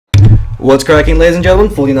What's cracking, ladies and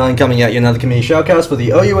gentlemen? 49 coming at you another community shoutcast for the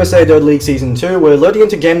OUSA Dota League Season 2. We're loading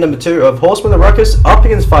into game number 2 of Horsemen and Ruckus up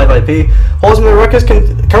against 5IP. Horsemen and Ruckus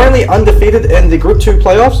currently undefeated in the Group 2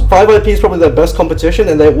 playoffs. 5IP is probably their best competition,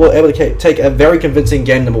 and they were able to take a very convincing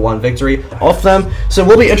game number 1 victory off them. So it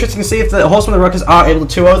will be interesting to see if the Horsemen and Ruckus are able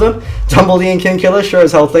to 2-0 them. Tumbledy and King Killer sure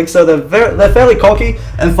as hell think so. They're fairly cocky,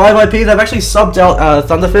 and 5IP, they've actually subbed out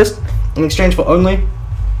Thunderfist in exchange for Only.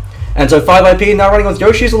 And so 5IP now running with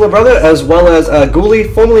Yoshi's little brother, as well as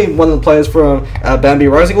Ghoulie, formerly one of the players from Bambi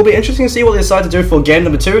Rising. Will be interesting to see what they decide to do for game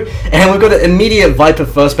number 2. And we've got an immediate Viper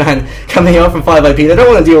first ban coming out from 5IP. They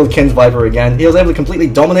don't want to deal with Kin's Viper again. He was able to completely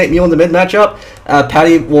dominate Mew in the mid matchup.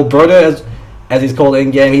 Paddy, well, Broder, as he's called in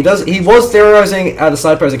game, he was theorizing the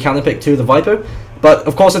Sniper as a counter pick to the Viper. But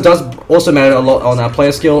of course, it does also matter a lot on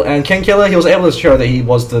player skill. And King Killer, he was able to show that he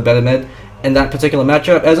was the better mid in that particular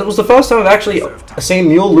matchup, as it was the first time I've actually seen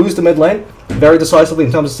Mule lose the mid lane very decisively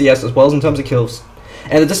in terms of CS as well as in terms of kills.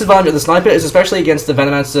 And the disadvantage of the Sniper is, especially against the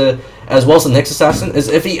Venomancer as well as the Nyx Assassin, is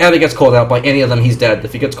if he ever gets called out by any of them, he's dead.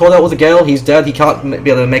 If he gets called out with a Gale, he's dead. He can't be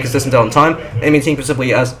able to make his distance out on time. Enemy team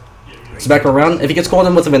specifically as back around. If he gets called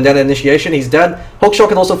in with a Vendetta initiation, he's dead. Hookshot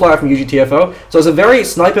can also fly out from UGTFO. So it's a very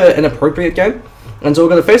Sniper inappropriate game. And so we're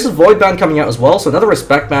going to face a Void ban coming out as well, so another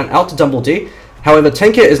Respect ban out to Dumbledy. However,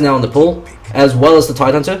 Tinker is now in the pool, as well as the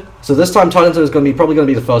Tidehunter. So this time, Tidehunter is probably going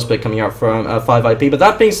to be the first pick coming out from 5IP. But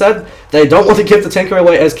that being said, they don't want to give the Tinker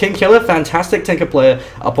away, as King Killer, fantastic Tinker player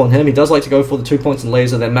up on him. He does like to go for the 2 points and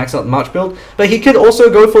laser, then max out the March build. But he could also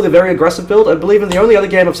go for the very aggressive build. I believe in the only other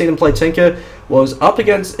game I've seen him play Tinker was up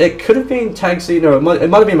against, it could have been Tag C, no, it might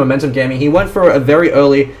have been Momentum Gaming. He went for a very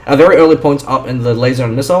early points up in the laser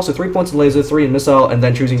and missile. So 3 points in laser, 3 in missile, and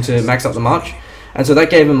then choosing to max out the March. And so that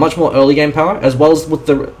gave him much more early game power, as well as with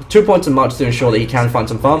the 2 points in March to ensure that he can find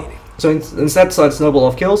some farm. So instead decided to snowball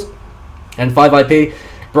off kills. And 5IP,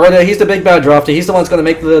 Broder, he's the big bad drafter. He's the one that's going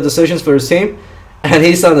to make the decisions for his team. And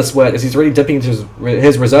he's starting to sweat as he's really dipping into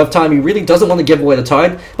his reserve time. He really doesn't want to give away the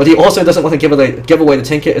Tide, but he also doesn't want to give away the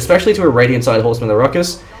Tinker, especially to a Radiant side Horseman and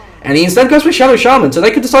Ruckus. And he instead goes for Shadow Shaman, so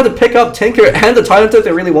they could decide to pick up Tinker and the Tidehunter if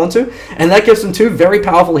they really want to, and that gives them 2 very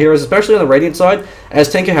powerful heroes, especially on the Radiant side,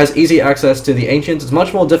 as Tinker has easy access to the Ancients. It's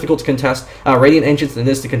much more difficult to contest Radiant Ancients than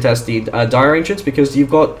it is to contest the Dire Ancients, because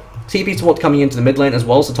you've got TP support coming into the mid lane as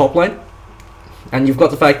well as the top lane. And you've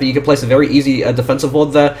got the fact that you can place a very easy defensive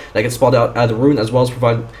ward there that can spot out the rune, as well as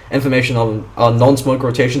provide information on non-smoke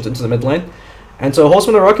rotations into the mid lane. And so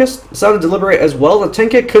Horsemen and Ruckus started to deliberate as well that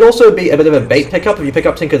Tinker could also be a bit of a bait pickup if you pick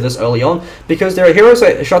up Tinker this early on, because there are heroes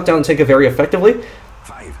that shut down Tinker very effectively.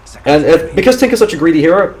 And because Tinker's such a greedy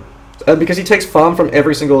hero, and because he takes farm from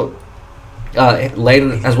every single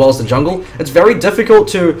lane as well as the jungle, it's very difficult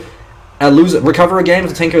to recover a game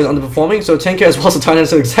if the Tinker is underperforming. So Tinker as well as the Tidehunter,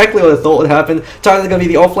 so exactly what I thought would happen. Tidehunter is going to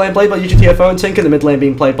be the off-lane played by UGTFO, and Tinker in the mid lane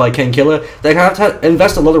being played by King Killer. They have to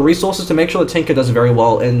invest a lot of resources to make sure that Tinker does very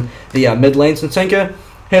well in the mid lane. So Tinker,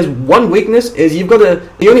 his one weakness is you've got to,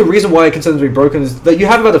 the only reason why I consider it to be broken is that you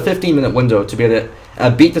have about a 15-minute window to be able to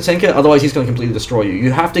beat the Tinker, otherwise he's going to completely destroy you.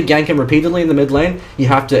 You have to gank him repeatedly in the mid lane. You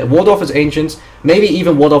have to ward off his Ancients, maybe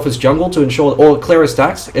even ward off his jungle to ensure, or clear his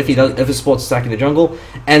stacks if his support's stacking the jungle.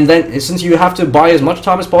 And then since you have to buy as much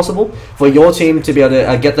time as possible for your team to be able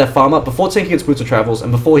to get their farm up before Tinker gets Boots of Travels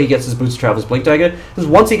and before he gets his Boots of Travels Blink Dagger, because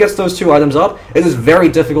once he gets those 2 items up, it is very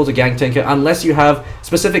difficult to gank Tinker unless you have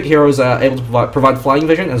specific heroes able to provide flying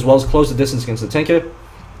vision as well as close the distance against the Tinker.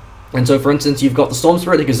 And so, for instance, you've got the Storm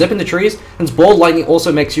Spirit that can zip into trees, and Ball Lightning also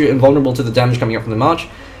makes you invulnerable to the damage coming up from the March.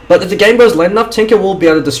 But if the game goes late enough, Tinker will be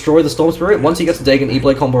able to destroy the Storm Spirit. Once he gets the Dagon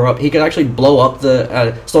E-Blade combo up, he can actually blow up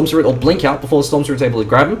the Storm Spirit or blink out before the Storm Spirit is able to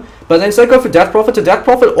grab him. But then instead go for Death Prophet. So Death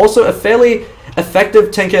Prophet also a fairly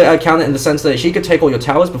effective Tinker counter in the sense that she could take all your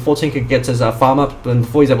towers before Tinker gets his farm up and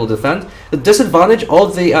before he's able to defend. The disadvantage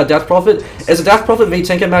of the Death Prophet is a Death Prophet v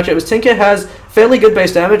Tinker matchup is Tinker has fairly good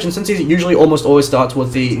base damage, and since he usually almost always starts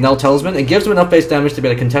with the Null Talisman, it gives him enough base damage to be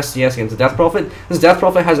able to contest CS against the Death Prophet. This Death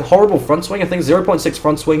Prophet has a horrible front swing, I think 0.6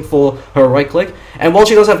 front swing for her right click, and while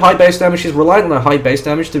she does have high base damage, she's reliant on her high base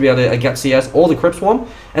damage to be able to get CS or the Crypt Swarm,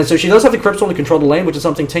 and so she does have the Crypt Swarm to control the lane, which is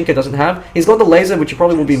something Tinker doesn't have. He's got the laser, which he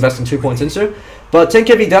probably will be investing 2 points into, but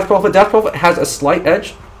Tinker v Death Prophet has a slight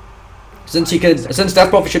edge, since Death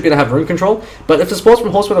Prophet should be able to have rune control. But if the supports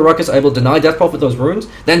from Horsemen and Ruckus are able to deny Death Prophet those runes,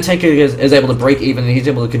 then Tinker is able to break even, and he's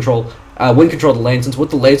able to win control of the lane. Since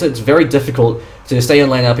with the laser, it's very difficult to stay in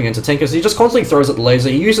lane up against a Tinker, so he just constantly throws at the laser.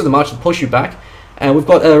 He uses the March to push you back. And we've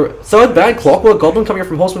got a third bad Clockwork Goblin coming up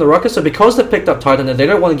from Horsemen and Ruckus, so because they've picked up Tidehunter, they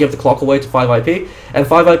don't want to give the clock away to 5IP. And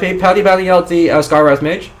 5IP, Paddy banning out the Skywrath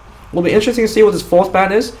Mage. Will be interesting to see what his 4th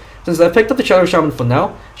ban is. Since they've picked up the Shadow Shaman for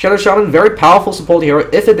now, Shadow Shaman, very powerful support hero,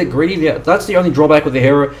 if a bit greedy. That's the only drawback with the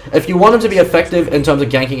hero. If you want him to be effective in terms of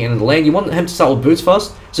ganking in the lane, you want him to start with boots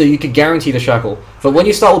first, so you can guarantee the shackle. But when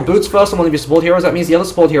you start with boots first on one of your support heroes, that means the other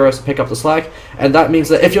support hero has to pick up the slack, and that means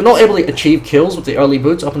that if you're not able to achieve kills with the early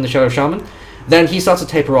boots up in the Shadow Shaman, then he starts to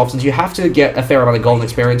taper off, since you have to get a fair amount of golden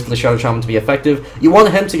experience for the Shadow Shaman to be effective. You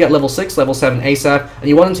want him to get level 6, level 7 ASAP, and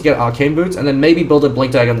you want him to get arcane boots, and then maybe build a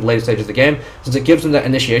blink dagger in the later stages of the game, since it gives him that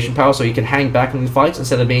initiation power so he can hang back in the fights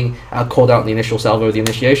instead of being called out in the initial salvo of the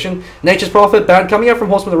initiation. Nature's Prophet, bad coming out from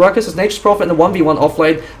Horsemen of the Ruckus, as Nature's Prophet in the 1v1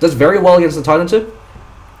 offlane does very well against the Tidehunter.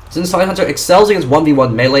 Since Tidehunter excels against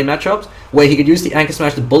 1v1 melee matchups, where he could use the Anchor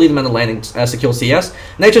Smash to bully them in the lane and secure CS.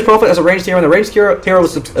 Nature's Prophet as a ranged hero, and a ranged hero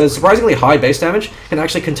with surprisingly high base damage, can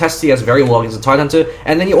actually contest CS very well against the Tidehunter.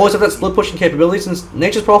 And then you always have that split pushing capability, since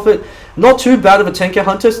Nature's Prophet, not too bad of a Tinker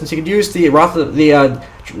Hunter, since he could use the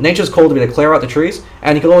Nature's Call to be to clear out the trees,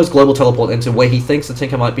 and he can always global teleport into where he thinks the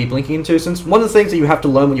Tinker might be blinking into, since one of the things that you have to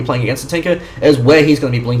learn when you're playing against the Tinker is where he's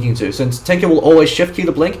going to be blinking to, since Tinker will always shift key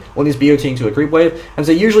the blink when he's BOTing to a creep wave, and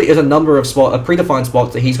there usually is a number of predefined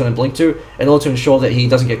spots that he's going to blink to in order to ensure that he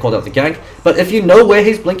doesn't get called out the gank. But if you know where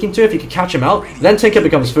he's blinking to, if you can catch him out, then Tinker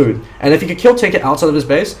becomes food, and if you can kill Tinker outside of his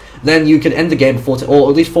base, then you can end the game before, or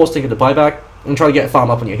at least force Tinker to buy back and try to get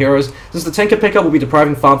farm up on your heroes, since the Tinker pickup will be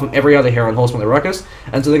depriving farm from every other hero on Horsemen of the Ruckus,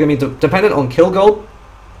 and so they're going to be dependent on kill gold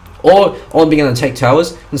or on being able to take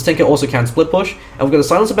towers, since Tinker also can split push. And we've got a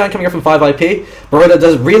Silencer ban coming up from 5IP.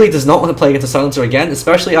 Beretta really does not want to play against a Silencer again,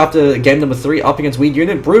 especially after game number 3 up against Weed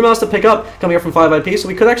Unit. Brewmaster pickup coming up from 5IP, so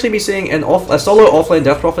we could actually be seeing a solo offlane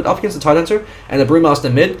Death Prophet up against the Tidehunter and a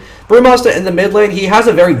Brewmaster mid. Brewmaster in the mid lane, he has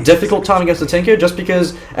a very difficult time against the Tinker, just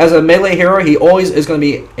because as a melee hero, he always is going to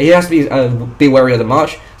be, he has to be wary of the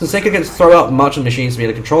March, since Tinker can throw out March and machines to be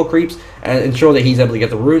able to control creeps and ensure that he's able to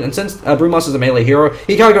get the rune. And since Brewmaster's a melee hero,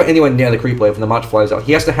 he can't go anywhere near the creep wave when the March flies out.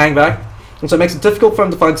 He has to hang back, and so it makes it difficult for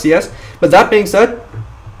him to find CS. But that being said,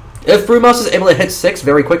 if Brewmaster is able to hit 6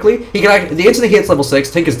 very quickly, he can the instant he hits level 6,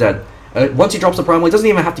 Tinker's dead. Once he drops the primal, he doesn't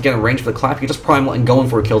even have to get in range for the clap. He can just primal and go in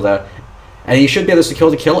for a kill there. And he should be able to secure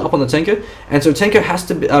the kill up on the Tinker. And so Tinker has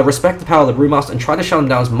to respect the power of the Brewmaster and try to shut him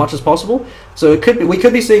down as much as possible. So it could be, we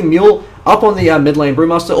could be seeing Mule up on the mid lane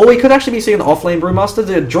Brewmaster, or we could actually be seeing an off lane Brewmaster.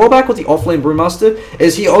 The drawback with the off lane Brewmaster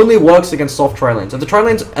is he only works against soft tri lanes. If the tri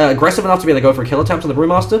lane's aggressive enough to be able to go for a kill attempt on the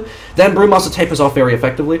Brewmaster, then Brewmaster tapers off very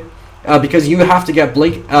effectively. Because you have to get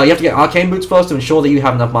blink, you have to get arcane boots first to ensure that you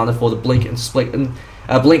have enough mana for the blink and split and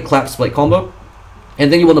blink clap split combo.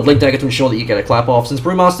 And then you want the blink dagger to ensure that you get a clap off. Since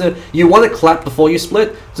Brewmaster, you want to clap before you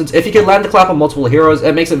split, since if you can land the clap on multiple heroes,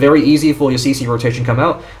 it makes it very easy for your CC rotation come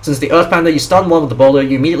out. Since the Earth Panda, you stun one with the boulder,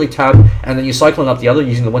 you immediately tab, and then you cyclone up the other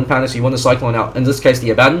using the Wind Panda, so you want to cyclone out, in this case, the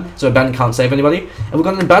Abbadon, so Abbadon can't save anybody. And we've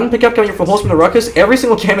got an Abbadon pickup coming up for Horsemen of Ruckus. Every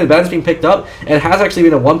single game Abbadon's been picked up, and it has actually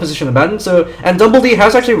been a 1-position Abbadon, and Dumbledy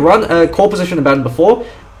has actually run a core position Abbadon before.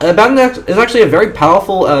 Abbadon is actually a very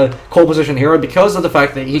powerful core position hero because of the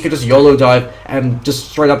fact that he could just YOLO dive and just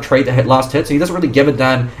straight up trade the last hit, so he doesn't really give a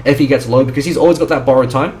damn if he gets low because he's always got that borrowed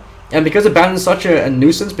time. And because Abbadon is such a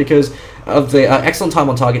nuisance because of the excellent time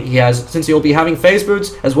on target he has, since you'll be having phase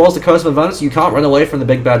boots as well as the Curse of Advance, you can't run away from the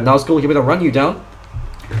big bad Nazgul, he'll be able to run you down.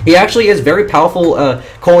 He actually is very powerful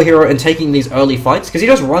core hero in taking these early fights, because he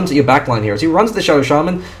just runs at your backline heroes. He runs at the Shadow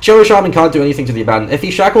Shaman. Shadow Shaman can't do anything to the Abbadon. If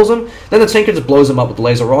he shackles him, then the Tinker just blows him up with the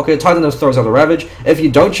Laser Rocket. Titan throws out the Ravage. If you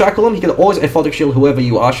don't shackle him, he can always Aphotic Shield whoever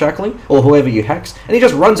you are shackling, or whoever you hex, and he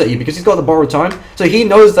just runs at you because he's got the borrowed time, so he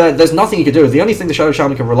knows that there's nothing he can do. The only thing the Shadow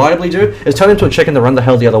Shaman can reliably do is turn into a chicken to run the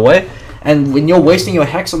hell the other way, and when you're wasting your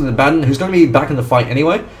hex on the Abbadon, who's going to be back in the fight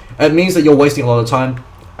anyway, it means that you're wasting a lot of time.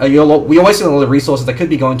 You're wasting a lot of resources that could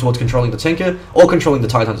be going towards controlling the Tinker or controlling the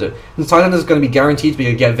Tidehunter. The Tidehunter is going to be guaranteed to be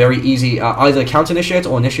able to get very easy either counter initiates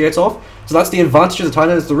or initiates off. So that's the advantage of the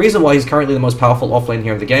Tidehunter. It's the reason why he's currently the most powerful offlane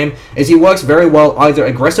here in the game. Is he works very well either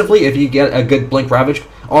aggressively if you get a good blink Ravage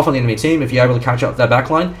off on the enemy team. If you're able to catch up their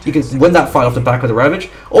backline, you can win that fight off the back of the Ravage.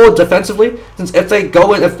 Or defensively, since if they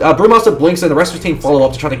go in, if Brewmaster blinks and the rest of his team follow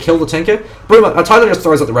up to try to kill the Tinker, Tidehunter just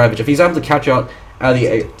throws out the Ravage. If he's able to catch out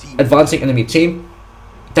the advancing enemy team,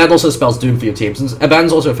 that also spells doom for your team, since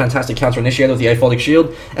Abbadon's also a fantastic counter-initiator with the Aphotic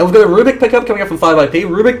Shield. And we've got a Rubick pickup coming up from 5IP.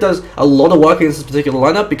 Rubick does a lot of work against this particular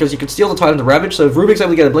lineup because you can steal the Titan to Ravage, so if Rubick's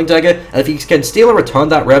able to get a Blink Dagger, and if he can steal and return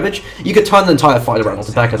that Ravage, you could turn the entire fight around off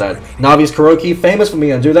the back of that. Navi's Kuroki, famous for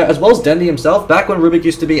being able to do that, as well as Dendy himself, back when Rubick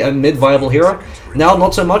used to be a mid-viable hero. Now,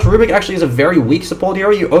 not so much. Rubick actually is a very weak support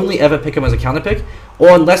hero. You only ever pick him as a counter pick,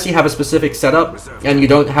 or unless you have a specific setup, and you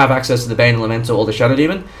don't have access to the Bane Elemental or the Shadow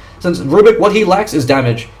Demon. since Rubick, what he lacks is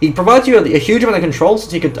damage. He provides you a huge amount of control,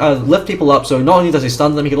 since he could lift people up, so not only does he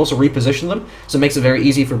stun them, he can also reposition them, so it makes it very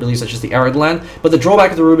easy for abilities such as the arrow to land. But the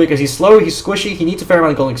drawback of the Rubick is he's slow, he's squishy, he needs a fair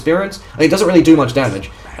amount of golden experience, and he doesn't really do much damage.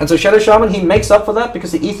 And so Shadow Shaman, he makes up for that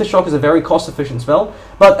because the Ether Shock is a very cost-efficient spell.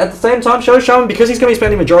 But at the same time, Shadow Shaman, because he's going to be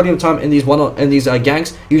spending the majority of the time in these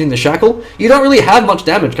ganks using the Shackle, you don't really have much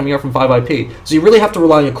damage coming out from 5 IP. So you really have to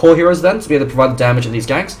rely on your core heroes then to be able to provide the damage in these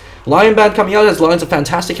ganks. Lion Band coming out as Lion's a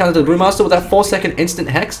fantastic counter to the Brewmaster with that 4-second instant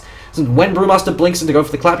hex. So when Brewmaster blinks in to go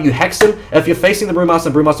for the clap, you hex him. If you're facing the Brewmaster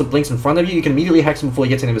and Brewmaster blinks in front of you, you can immediately hex him before he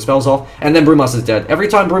gets any of his spells off, and then Brewmaster's dead. Every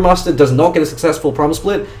time Brewmaster does not get a successful Promise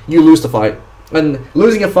Split, you lose the fight. And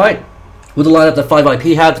losing a fight with the lineup that 5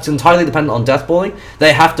 IP have, it's entirely dependent on deathballing.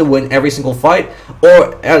 They have to win every single fight,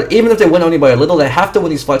 or even if they win only by a little, they have to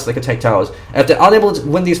win these fights so they can take towers. If they're unable to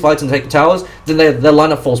win these fights and take the towers, then their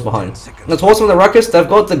lineup falls behind. That's Horsemen the Ruckus. They've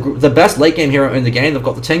got the best late game hero in the game. They've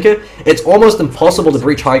got the Tinker. It's almost impossible to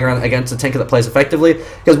breach high ground against a Tinker that plays effectively,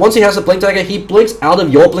 because once he has a blink dagger, he blinks out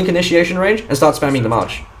of your blink initiation range and starts spamming the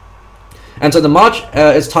march. And so the march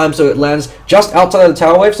is timed so it lands just outside of the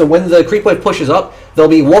tower wave, so when the creep wave pushes up, they'll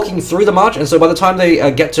be walking through the march, and so by the time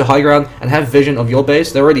they get to high ground and have vision of your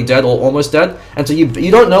base, they're already dead or almost dead, and so you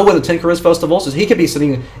don't know where the Tinker is first of all, so he could be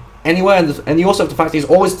sitting anywhere, and you also have the fact that he's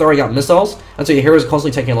always throwing out missiles, and so your heroes are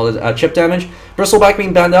constantly taking a lot of chip damage. Bristleback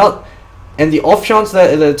being banned out, and the off chance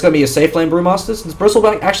that it's going to be a safe lane Brewmaster, since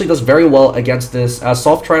Bristleback actually does very well against this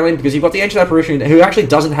soft tri lane, because you've got the Ancient Apparition who actually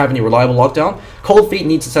doesn't have any reliable lockdown. Cold Feet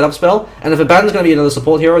needs a setup spell, and if Abbadon's going to be another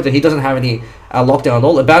support hero, then he doesn't have any lockdown at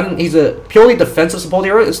all. Abbadon, he's a purely defensive support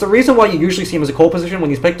hero. It's the reason why you usually see him as a core position when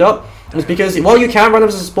he's picked up, is because while you can run him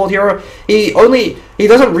as a support hero, he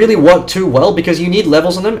doesn't really work too well because you need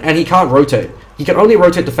levels on him, and he can't rotate. He can only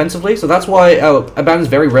rotate defensively, so that's why Abbadon's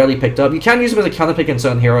very rarely picked up. You can use him as a counter pick in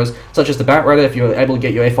certain heroes, such as the Bat Rider, if you're able to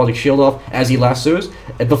get your Aphotic Shield off as he lassos.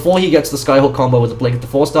 Before he gets the Skyhook combo with the Blink at the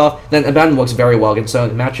 4-star, then Abbadon works very well against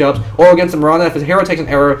certain matchups, or against the Mirana. If a hero takes an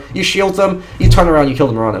error, you shield them, you turn around, you kill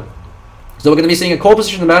the Mirana. So we're going to be seeing a core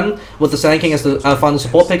position Abbadon with the Sand King as the final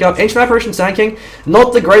support pickup. Ancient Apparition Sand King,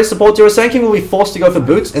 not the greatest support duo. Sand King will be forced to go for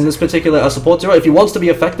boots in this particular support duo if he wants to be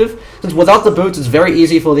effective, since without the boots it's very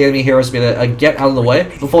easy for the enemy heroes to be able to get out of the way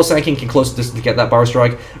before Sand King can close the distance to get that Burrow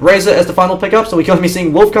Strike. Razor as the final pickup, so we're going to be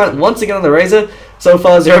seeing Wolfcut once again on the Razor. So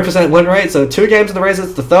far 0% win rate, so 2 games in the Razor,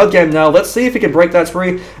 it's the 3rd game now. Let's see if he can break that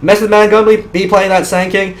spree. Method Man going to be playing that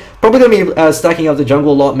Sand King, probably going to be stacking up the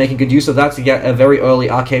jungle a lot, making good use of that to get a very early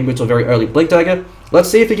Arcane Boots or very early Blink Dagger. Let's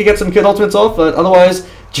see if he can get some good ultimates off, but otherwise,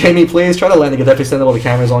 Jamie, please try to land a good epicenter while the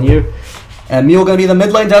camera's on you. And Mule going to be the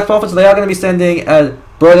mid lane Death Prophet, so they are going to be sending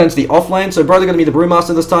Broda into the off lane, so Broda going to be the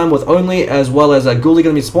Brewmaster this time with Only, as well as Ghoulie going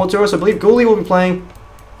to be support hero, so I believe Ghoulie will be playing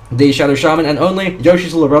the Shadow Shaman, and Only,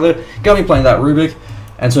 Yoshi's little brother, going to be playing that Rubick.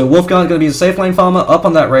 And so Wolfgang is going to be the safe lane farmer up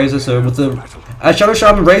on that Razor, so with the Shadow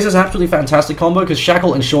Shaman, Razor is absolutely fantastic combo, because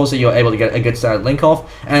Shackle ensures that you're able to get a good standard link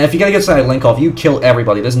off, and if you get a good standard link off, you kill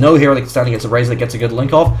everybody. There's no hero that can stand against a Razor that gets a good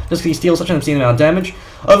link off, just because he steals such an obscene amount of damage.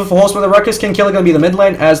 Over for Horsemen the Ruckus, King Killer going to be the mid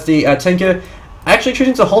lane, as the Tinker actually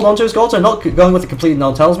choosing to hold onto his gold, so not going with the complete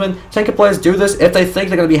null talisman. Tinker players do this if they think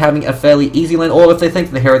they're going to be having a fairly easy lane, or if they think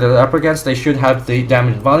the hero they're up against, they should have the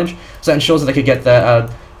damage advantage, so that ensures that they could get their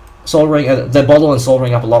Soul Ring, their bottle and Soul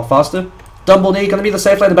Ring up a lot faster. Dumbleknee going to be the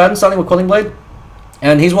safe lane Abbadon, starting with Quelling Blade.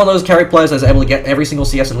 And he's one of those carry players that's able to get every single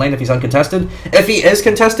CS in lane if he's uncontested. If he is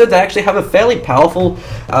contested, they actually have a fairly powerful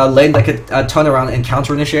lane that could turn around and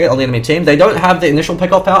counter-initiate on the enemy team. They don't have the initial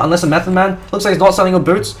pick-off power unless a Method Man looks like he's not starting with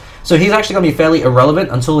boots. So he's actually going to be fairly irrelevant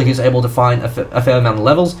until he's able to find a fair amount of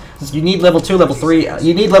levels. You need level 2, level 3,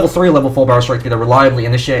 you need level 3, level 4 Burrow Strike to be able to reliably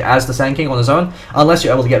initiate as the Sand King on his own, unless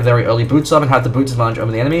you're able to get very early boots up and have the boots advantage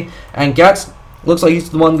over the enemy. And Gats looks like he's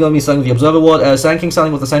the one going to be starting with the Observer Ward. Sand King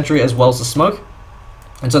starting with the Sentry as well as the Smoke.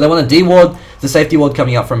 And so they want to de-ward the safety ward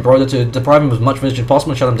coming up from Broda to deprive him of as much vision as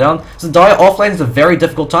possible and shut him down. So Dire offlane is a very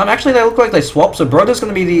difficult time. Actually, they look like they swap. So Broda's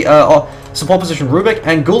going to be the support position Rubick,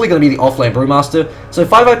 and Ghoulie going to be the offlane Brewmaster. So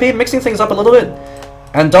 5 IP, mixing things up a little bit.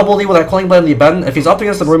 And Dumbleknee with that Quelling Blade on the Abbadon. If he's up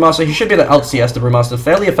against the Brewmaster, he should be able to out-CS the Brewmaster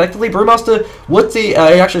fairly effectively. Brewmaster, with the, he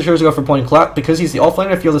actually chooses to go for point and clap because he's the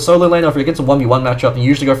offlaner. If you're the solo lane or if you're against a 1v1 matchup, you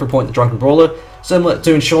usually go for point the Drunken Brawler, similar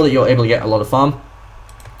to ensure that you're able to get a lot of farm.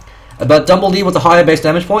 But Dumbleknee with the higher base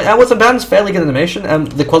damage point, and with Abbadon's fairly good animation,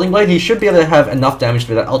 and the Quelling Blade, he should be able to have enough damage to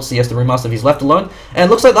be able to out-CS the Brewmaster if he's left alone. And it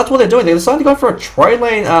looks like that's what they're doing. They decided to go for a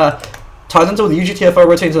tri-lane Titanto with the UGTFO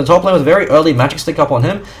rotating to the top lane with a very early Magic Stick up on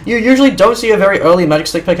him. You usually don't see a very early Magic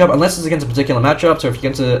Stick pickup unless it's against a particular matchup, so if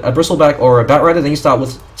you're against a Bristleback or a Bat Rider, then you start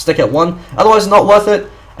with Stick at 1. Otherwise, it's not worth it.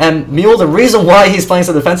 And Mule, the reason why he's playing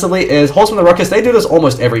so defensively is Horsemen the Ruckus, they do this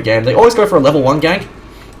almost every game. They always go for a level 1 gank.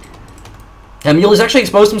 And Mule's actually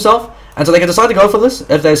exposed himself, and so they can decide to go for this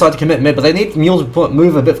if they decide to commit mid, but they need Mule to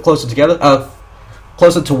move a bit closer together,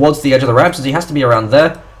 closer towards the edge of the ramp, since he has to be around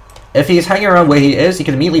there. If he's hanging around where he is, he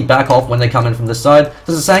can immediately back off when they come in from this side.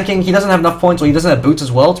 This is Sand King, he doesn't have enough points, or he doesn't have boots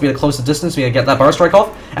as well to be at a closer distance to be able to get that barrel strike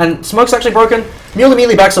off. And Smoke's actually broken, Mule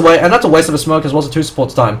immediately backs away, and that's a waste of a Smoke as well as a 2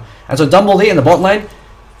 supports time. And so Dumbledy in the bot lane,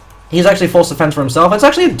 he's actually forced to fend for himself, and it's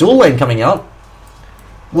actually a dual lane coming out.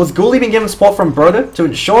 With Ghoulie being given support from Broder to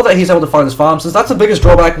ensure that he's able to find his farm, since that's the biggest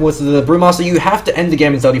drawback with the Brewmaster, you have to end the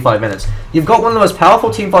game in 35 minutes. You've got one of the most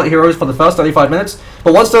powerful teamfight heroes for the first 35 minutes,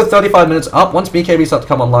 but once those 35 minutes up, once BKB start to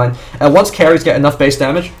come online, and once carries get enough base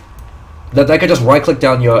damage, that they can just right-click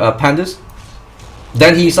down your pandas,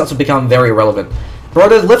 then he starts to become very irrelevant.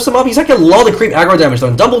 Broder lifts him up, he's like a lot of creep aggro damage though,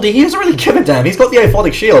 and Dumbledy, he doesn't really give a damn, he's got the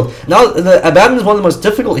Aphotic Shield. Now, the Abbadon is one of the most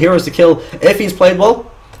difficult heroes to kill if he's played well,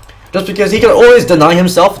 just because he can always deny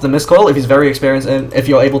himself the miscoil if he's very experienced and if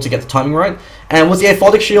you're able to get the timing right. And with the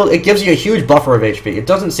Aphotic Shield, it gives you a huge buffer of HP. It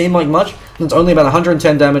doesn't seem like much, and it's only about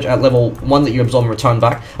 110 damage at level 1 that you absorb and return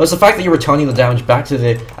back. But it's the fact that you're returning the damage back to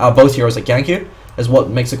the both heroes that gank you is what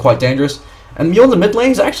makes it quite dangerous. And Mule in the mid lane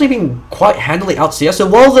has actually been quite handily out CS. So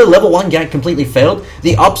while the level 1 gank completely failed,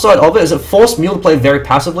 the upside of it is it forced Mule to play very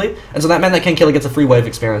passively, and so that meant that King Killer gets a free wave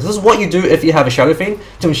experience. This is what you do if you have a Shadow Fiend,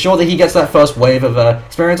 to ensure that he gets that first wave of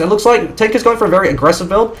experience. And it looks like Tinker's going for a very aggressive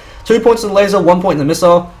build. 2 points in the laser, 1 point in the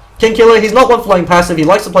missile. King Killer, he's not one for playing passive, he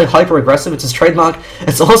likes to play hyper aggressive, it's his trademark.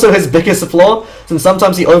 It's also his biggest flaw, since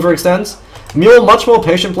sometimes he overextends. Mule, much more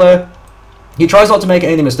patient player. He tries not to make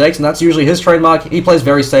any mistakes, and that's usually his trademark. He plays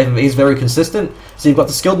very safe, and he's very consistent. So you've got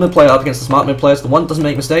the skilled mid player up against the smart mid players, the one that doesn't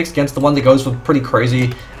make mistakes against the one that goes for pretty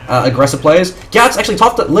crazy, aggressive players. Gat's actually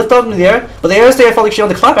tough to lift up into the air, but the air stay Aphotic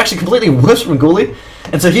Shield. The clap actually completely whiffs from Ghoulie,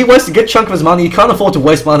 and so he wastes a good chunk of his money. You can't afford to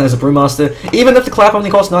waste mana as a Brewmaster. Even if the clap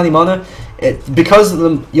only costs 90 mana, because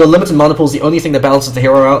your limited mana pool is the only thing that balances the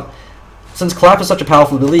hero out. Since clap is such a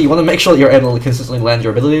powerful ability, you want to make sure that you're able to consistently land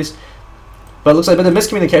your abilities. But it looks like a bit of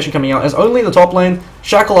miscommunication coming out, as only the top lane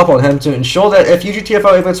shackle up on him to ensure that if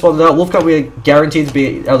UGTFO ever gets spotted out, Wolfcut will be guaranteed to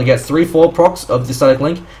be able to get 3-4 procs of the static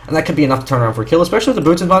link, and that could be enough to turn around for a kill, especially with the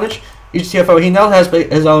boots advantage. UGTFO, he now has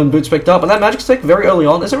his own boots picked up, and that magic stick very early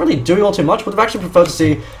on isn't really doing all too much. Would have actually preferred to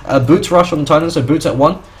see boots rush on the Titan, so boots at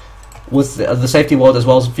 1, with the safety ward as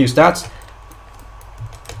well as a few stats.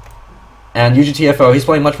 And UGTFO, he's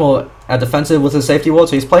playing much more defensive with his safety ward,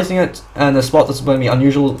 so he's placing it in a spot that's going to be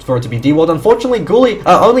unusual for it to be D-ward. Unfortunately, Ghoulie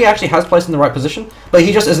only actually has placed in the right position, but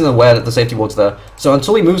he just isn't aware that the safety ward's there. So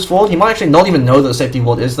until he moves forward, he might actually not even know that the safety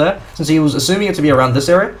ward is there, since he was assuming it to be around this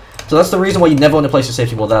area. So that's the reason why you never want to place your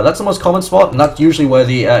safety ward there. That's the most common spot, and that's usually where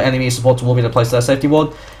the enemy supports will be to place their safety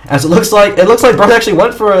ward. As it looks like Brad actually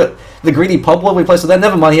went for the greedy pub ward we placed it there.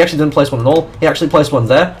 Never mind, he actually didn't place one at all. He actually placed one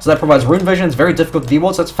there, so that provides rune vision. It's very difficult to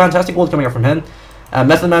D-ward, so that's a fantastic ward coming out from him.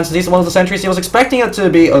 Method Man, since he's one of the sentries, he was expecting it to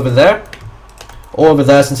be over there, or over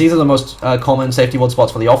there, since these are the most common safety ward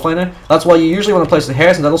spots for the offlaner. That's why you usually want to place it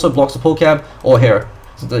here, since that also blocks the pull cab, or here.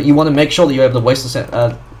 So that you want to make sure that you're able to waste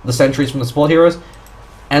the sentries from the support heroes,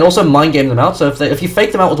 and also mind game them out. So if you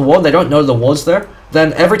fake them out with the ward, they don't know the ward's there.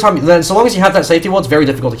 Then so long as you have that safety ward, it's very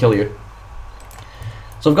difficult to kill you.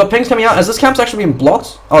 So we've got pings coming out. As this camp's actually being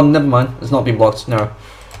blocked. Oh, never mind. It's not being blocked. No.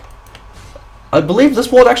 I believe this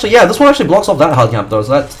ward actually, yeah, this one actually blocks off that hard camp though,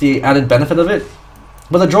 so that's the added benefit of it.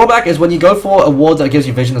 But the drawback is when you go for a ward that gives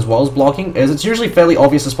you vision as well as blocking, is it's usually fairly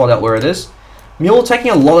obvious to spot out where it is. Mule taking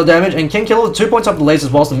a lot of damage, and King Killer with 2 points up the laser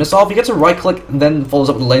as well as the missile. If he gets a right click and then follows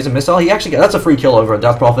up with the laser missile, he actually that's a free kill over a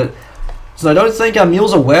Death Prophet. So I don't think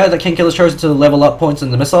Mule's aware that King Killer's chosen to level up points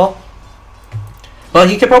in the missile. But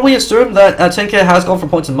he could probably assume that Tinker has gone for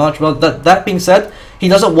points in March. But that being said, he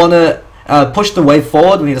doesn't want to push the wave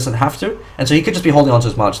forward when he doesn't have to, and so he could just be holding on to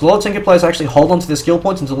his March. A lot of Tinker players actually hold on to their skill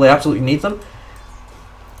points until they absolutely need them.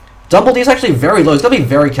 Dumbledy is actually very low. He's got to be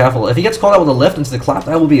very careful. If he gets caught out with a lift into the clap,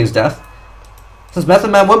 that will be his death. Since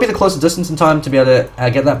Method Man won't be the closest distance in time to be able to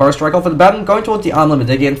get that burst strike off with Abbadon, going towards the Armlet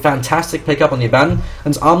Medigian, fantastic pickup on the Abbadon.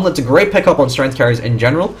 And Armlet's a great pickup on strength carries in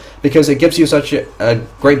general, because it gives you such a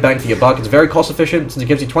great bang for your buck. It's very cost efficient, since it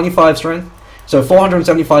gives you 25 strength, so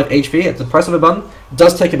 475 HP at the press of a button. It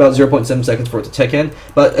does take about 0.7 seconds for it to tick in,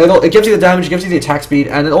 but it gives you the damage, it gives you the attack speed,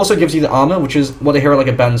 and it also gives you the armor, which is what a hero like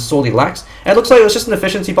Abbadon sorely lacks. And it looks like it was just an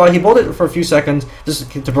efficiency buy. He bought it for a few seconds just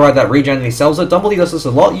to provide that regen, and he sells it. Dumbledy does this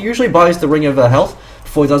a lot. He usually buys the Ring of Health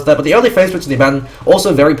before he does that, but the early phase switch of the Abbadon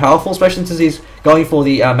also very powerful, especially since he's going for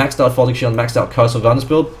the maxed out Aphotic Shield, maxed out Curse of Avernus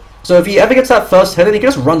build. So if he ever gets that first hit, he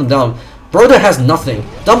can just run them down. Broder has nothing.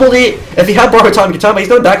 Dumbledy, if he had borrowed time, he could turn, but he's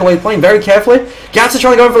going back away, playing very carefully. Gats is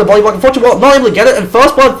trying to go in for the body block. Unfortunately, not able to get it, and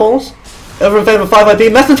first blood falls over in favor of 5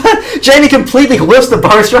 IP. Method Man, Jamie completely whiffs the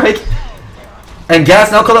bar strike. And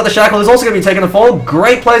Gas now called out the Shackle is also going to be taking a fall.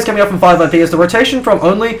 Great plays coming up from 5IP as the rotation from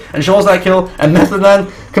Only ensures that kill, and Method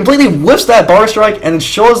Man completely whiffs that Bar Strike and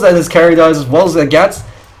ensures that his carry dies as well as the Gats.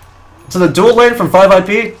 So the dual lane from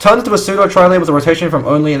 5IP turns into a pseudo tri-lane with a rotation from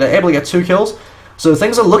Only, and they're able to get 2 kills. So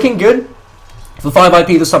things are looking good for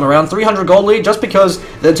 5IP this time around. 300 gold lead just because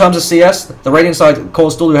in terms of CS, the Radiant side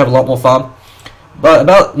cores still do have a lot more farm. But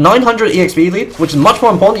about 900 EXP lead, which is much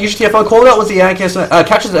more important. UGTFO called out with the Yankees,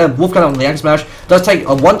 catches Wolfgun out with the Yank Smash. Does take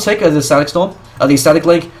a 1 tick of the Static Storm, the Static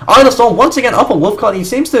Link. Idle Storm once again up on Wolfgun. He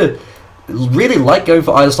seems to really like going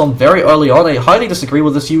for Idle Storm very early on. I highly disagree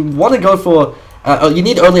with this. You want to go for, you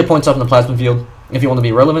need earlier points up in the Plasma Field if you want to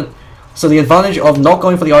be relevant. So the advantage of not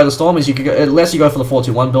going for the Idle Storm is you could go, unless you go for the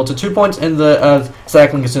 4-2-1 build, to 2 points in the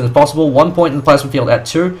Static Link as soon as possible, 1 point in the Plasma Field at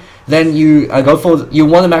 2. Then you go for, you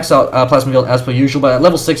want to max out Plasma Field as per usual, but at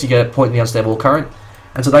level 6 you get a point in the Unstable Current.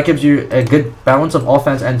 And so that gives you a good balance of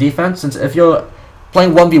offense and defense, since if you're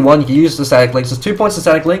playing 1v1 you can use the Static Link. So 2 points in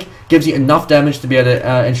Static Link gives you enough damage to be able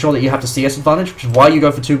to ensure that you have the CS advantage, which is why you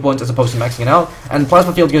go for 2 points as opposed to maxing it out. And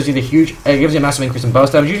Plasma Field gives you the huge, gives you a massive increase in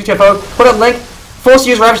burst damage. UGTFO, put up Link, forced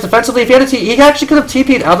to use Ravage defensively. If he had he actually could have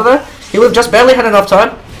TP'd out of there. He would have just barely had enough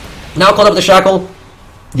time. Now caught up with the Shackle.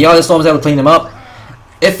 The Idle Storm is able to clean him up.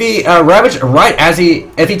 If he Ravaged right as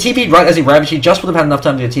if he TP'd right as he Ravaged, he just would have had enough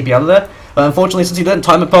time to get TP out of there. But unfortunately, since he didn't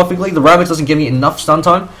time it perfectly, the Ravage doesn't give me enough stun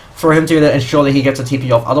time for him to ensure that he gets a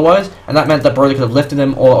TP off otherwise. And that meant that Brody could have lifted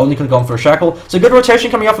him or only could have gone for a Shackle. So good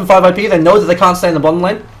rotation coming up from 5IP. They know that they can't stay in the bottom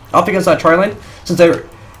lane, up against that tri-lane, since they're...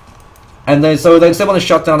 So they still want to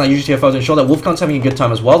shut down that UGTFO to ensure that Wolfgun's having a good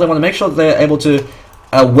time as well. They want to make sure that they're able to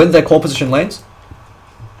win their core position lanes.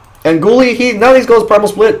 And Ghoulie, now these goals primal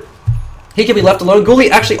split. He can be left alone.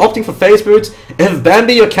 Ghoulie actually opting for phase boots. If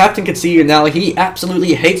Bambi, your captain, could see you now, he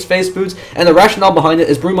absolutely hates phase boots. And the rationale behind it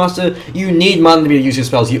is Brewmaster, you need mana to be able to use your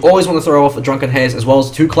spells. You always want to throw off a Drunken Haze as well as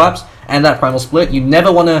 2 claps and that primal split. You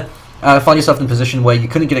never want to find yourself in a position where you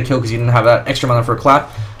couldn't get a kill because you didn't have that extra mana for a clap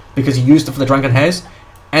because you used it for the Drunken Haze.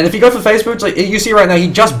 And if you go for phase boots, like you see right now, he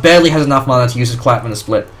just barely has enough mana to use his clap in a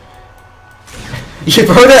split.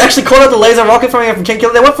 Broda actually caught out the laser rocket from King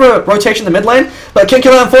Killer. They went for a rotation in the mid lane, but King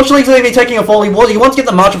Killer unfortunately is going to be taking a fall. He wants to get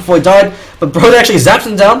the march before he died, but Broda actually zaps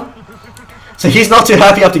him down. So he's not too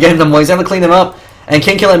happy after getting them more. He's able to clean him up, and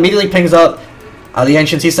King Killer immediately pings up the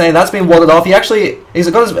Ancients. He's saying that's been warded off. He's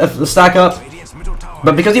got his stack up,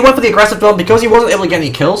 but because he went for the aggressive build, because he wasn't able to get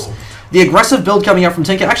any kills, the aggressive build coming out from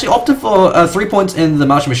Tinker actually opted for 3 points in the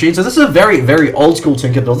Martian Machine. So this is a very, very old school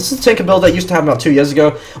Tinker build. This is a Tinker build that used to happen about 2 years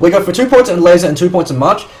ago. We go for 2 points in Laser and 2 points in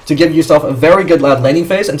March to give yourself a very good laning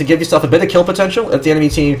phase and to give yourself a bit of kill potential if the enemy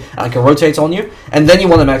team can rotate on you. And then you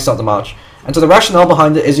want to max out the March. And so the rationale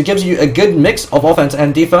behind it is it gives you a good mix of offense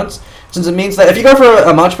and defense, since it means that if you go for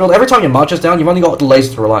a March build, every time your March is down, you've only got the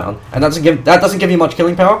Laser to rely on. And that doesn't give you much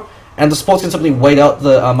killing power. And the supports can simply wait out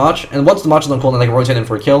the March, and once the March is on corner, they can rotate in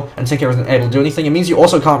for a kill, and Tinker isn't able to do anything. It means you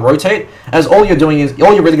also can't rotate, as all you're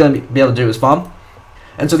really going to be able to do is farm.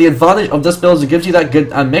 And so the advantage of this build is it gives you that good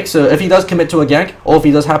mix, so if he does commit to a gank, or if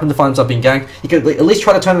he does happen to find himself being ganked, you can at least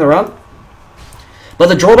try to turn it around. But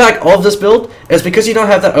the drawback of this build is because you don't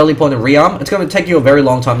have that early point in rearm, it's going to take you a very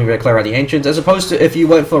long time to clear out the Ancients, as opposed to if you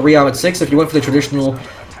went for rearm at 6, if you went for the traditional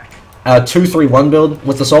 2-3-1 build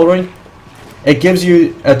with the Soul Ring. It gives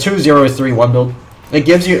you a 2-0-3-1 build. It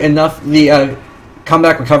gives you enough the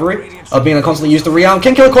comeback recovery of being able to constantly use the rearm.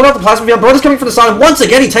 King Killer caught out the Plasma Field. Broder's coming from the side. Once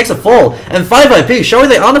again, he takes a fall. And 5IP showing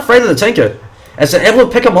they aren't afraid of the Tinker, as they're able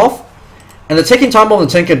to pick him off. And the ticking time bomb on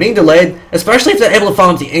the Tinker being delayed, especially if they're able to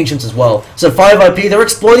farm up the Ancients as well. So 5IP, they're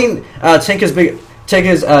exploiting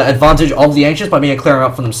Tinker's advantage of the Ancients by being able to clear him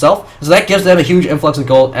up for themselves. So that gives them a huge influx of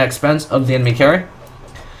gold at expense of the enemy carry.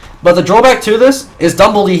 But the drawback to this is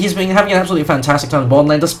Dumbledore, he's been having an absolutely fantastic time in bottom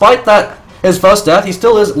lane. Despite that, his first death, he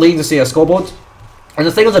still is leading the CS scoreboards. And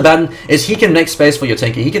the thing with Abbadon is he can make space for your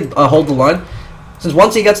Tinker. He can hold the line. Since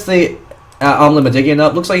once he gets the Armlet Medigian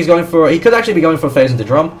up, looks like he could actually be going for a Phase into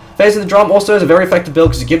Drum. Phase into Drum also is a very effective build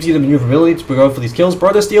because it gives you the maneuverability to go for these kills.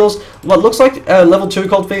 Broder steals what looks like level 2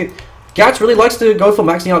 Cold Feet. Gats really likes to go for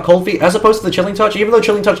maxing out Cold Feet as opposed to the Chilling Touch. Even though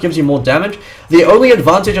Chilling Touch gives you more damage, the only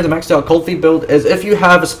advantage of the maxed out Cold Feet build is if you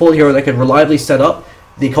have a support hero that can reliably set up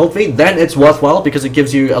the Cold Feet, then it's worthwhile because it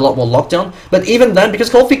gives you a lot more lockdown. But even then, because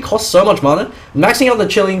Cold Feet costs so much mana, maxing out the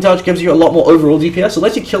Chilling Touch gives you a lot more overall DPS, so it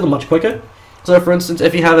lets you kill them much quicker. So for instance,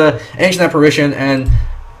 if you have an Ancient Apparition and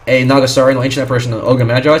a Nagasarian or Ancient Apparition or Ogre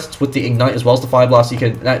Magi. It's with the Ignite as well as the Fire Blast. You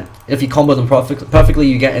can, if you combo them perfectly,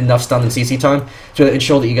 you get enough stun and CC time to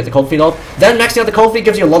ensure that you get the Cold Feet off. Then maxing out the Cold Feet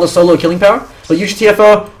gives you a lot of solo killing power. But usually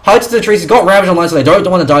TFO hides to the trees. He's got Ravage online, so they don't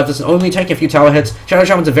want to dive this and only taking a few tower hits. Shadow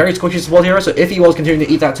Shaman's a very squishy support hero, so if he was continuing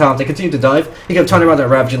to eat that tower, if they continue to dive, he can turn around that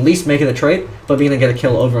Ravage and at least make it a trade, but being able to get a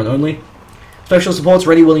kill over and only. Special supports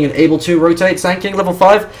ready, willing, and able to rotate. Sand King level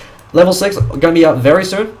 5, level 6, going to be out very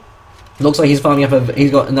soon. Looks like he's farming up.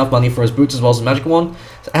 He's got enough money for his boots as well as his magic wand.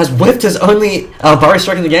 Has whipped his only Barry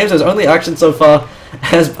Strike in the game, so his only action so far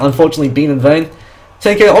has unfortunately been in vain.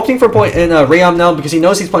 Tinker opting for a point in rearm now because he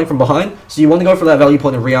knows he's playing from behind. So you want to go for that value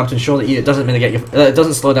point in rearm to ensure that it doesn't mitigate your, it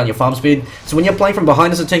doesn't slow down your farm speed. So when you're playing from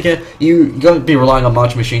behind as a Tinker, you're going to be relying on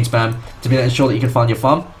March Machine spam to be able to ensure that you can find your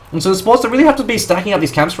farm. And so the supports that really have to be stacking up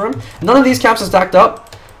these camps for him. None of these camps are stacked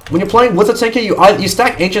up. When you're playing with a Tinker, you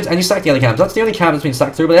stack Ancients and you stack the other camps. That's the only camp that's been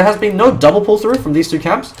stacked through, but there has been no double pull through from these two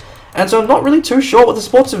camps. And so I'm not really too sure what the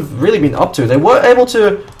supports have really been up to. They were able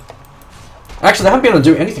to... Actually, they haven't been able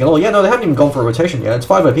to do anything at all. Yeah, no, they haven't even gone for a rotation yet. It's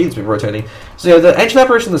 5 IP that's been rotating. So yeah, the Ancient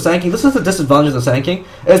Apparition and the Sand King, this is the disadvantage of the Sand King.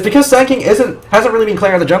 It's because Sand King hasn't really been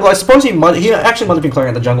clearing out the jungle. I suppose he actually might have been clearing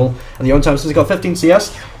out the jungle in the own time since he got 15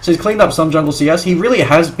 CS. So he's cleaned up some jungle CS. He really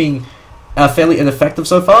has been fairly ineffective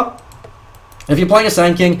so far. If you're playing a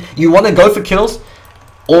Sand King, you want to go for kills,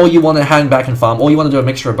 or you want to hang back and farm, or you want to do a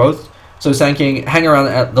mixture of both. So Sand King, hang around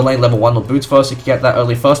at the lane level 1 with boots first, you can get that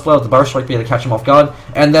early first play with the Barrow Strike, be able to catch him off guard,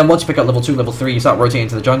 and then once you pick up level 2, level 3, you start rotating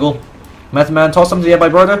into the jungle. Method Man, toss them to the air by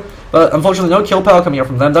Broder, but unfortunately no kill power coming up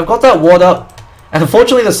from them. They've got that ward up, and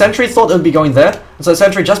unfortunately the Sentry thought it would be going there, and so the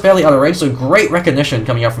Sentry just barely out of range, so great recognition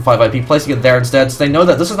coming out from 5IP, placing it there instead, so they know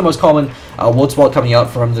that this is the most common ward spot coming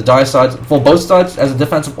out from the dire side, for both sides, as a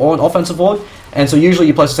defensive or an offensive ward. And so usually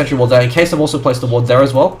you place a Sentry ward there, in case they've also placed a ward there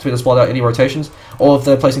as well, to be able to spot out any rotations, or if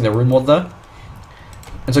they're placing their rune ward there.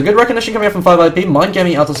 And so good recognition coming out from 5IP, mind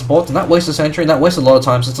gaming out the support, and that wastes a Sentry, and that wastes a lot of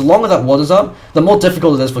time, since the longer that ward is up, the more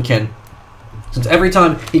difficult it is for Kin. Since every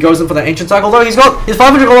time he goes in for that Ancient Tag, although he's got his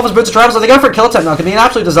 500 gold off his Boots of Travel, so they go for a kill attempt now, it can be an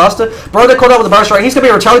absolute disaster. Broder caught out with the Barrow Strike, he's going to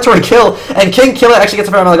be a retaliatory kill, and King Killer actually gets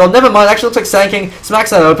a fair amount of gold. Never mind, actually looks like Sand King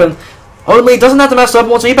smacks that open. Only doesn't have to mess up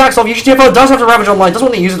one, so he backs off. Usually TFO does have to Ravage online, doesn't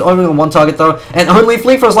want to use it only on one target though, and only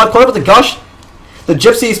fleeing for his life, caught up with the Gush. The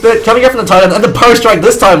Gypsy Spit coming up from the Titan, and the Barrow Strike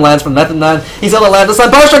this time lands from Method Man. He's able to land this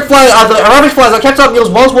time. Barrow Strike flies, the Ravage flies out, catches up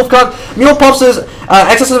Mule's Walls, Wolfgang. Mule pops his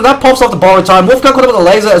exorcism, that pops off the borrowed time. Wolfgang caught up with a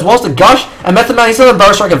laser as well as the Gush, and Method Man, he's still have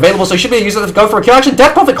Barrow Strike available, so he should be able to use it to go for a kill. Actually,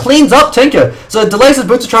 Death Prophet cleans up Tinker, so it delays his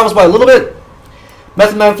Boots of Travels by a little bit.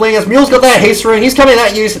 Method Man fleeing as Mule's got that haste rune, he's coming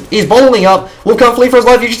at you, he's bottling up. Wolfgang flee for his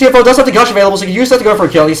life, UGTFO does have the Gush available, so he can use that to go for a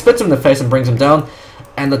kill. He spits him in the face and brings him down,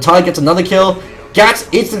 and the Tide gets another kill. Gats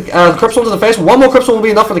eats the Cripstorm to the face. One more Cripstorm will be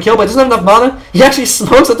enough for the kill, but he doesn't have enough mana. He actually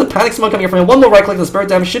smokes at the Panic Smoke coming from him. One more right click and the Spirit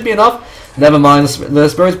damage should be enough. Never mind, the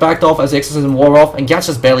Spirit's backed off as the Exorcism wore off, and Gats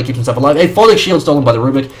just barely keeps himself alive. Aphotic Shield stolen by the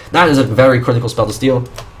Rubick. That is a very critical spell to steal.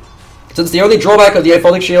 Since the only drawback of the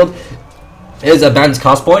Aphotic Shield is Abbadon's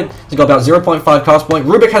cast point, he's got about 0.5 cast point.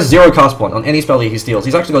 Rubick has 0 cast point on any spell that he steals.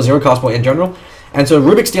 He's actually got 0 cast point in general, and so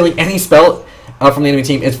Rubick stealing any spell from the enemy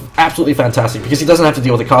team is absolutely fantastic because he doesn't have to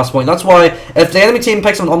deal with the cast point. That's why if the enemy team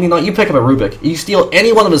picks up an Omni Knight, you pick up a Rubick. You steal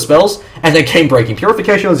any one of his spells and they're game breaking.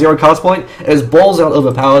 Purification with 0 cast point is balls out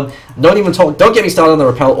overpowered. Don't get me started on the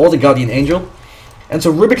Repel or the Guardian Angel. And so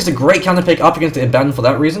Rubick is a great counter pick up against the Abbadon for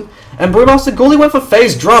that reason. And Brewmaster Ghoulie went for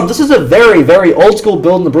Phase Drum. This is a very, very old school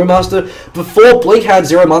build in the Brewmaster. Before Blink had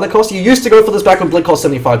 0 mana cost, you used to go for this back when Blink cost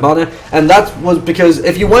 75 mana. And that was because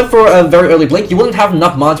if you went for a very early Blink, you wouldn't have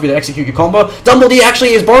enough mana to be able to execute your combo. Dumbledore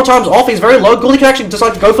actually, his borrow time's off, he's very low. Ghoulie can actually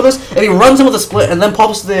decide to go for this. If he runs in with a split and then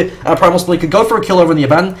pops the Primal Split, could go for a kill over in the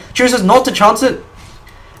Abbadon. Chooses not to chance it.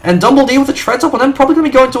 And Dumbledore with the treads up on him, probably going to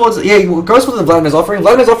be going towards, yeah, he goes for the Vladimir's Offering.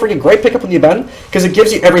 Vladimir's Offering a great pickup on the Abbadon, because it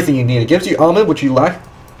gives you everything you need. It gives you armor, which you lack.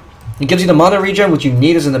 It gives you the mana regen, which you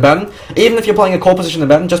need as an Abbadon, even if you're playing a core position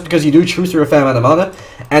Abbadon, just because you do chew through a fair amount of mana.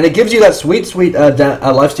 And it gives you that sweet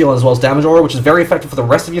lifesteal as well as damage aura, which is very effective for the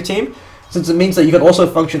rest of your team, since it means that you can also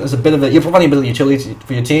function as a bit of you're providing a bit of utility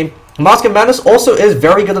for your team. Mask of Madness also is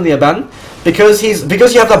very good on the Abbadon, because you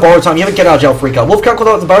have that borrow time, you have a get out of jail free card. Wolfgang caught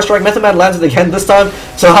out with the Barrow Strike, Method Man lands it again this time,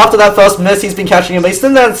 so after that first miss he's been catching him, but he's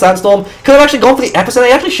still there in Sandstorm. Could have actually gone for the Epicenter,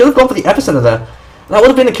 he actually should have gone for the Epicenter there. That would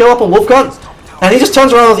have been a kill up on Wolfgang. And he just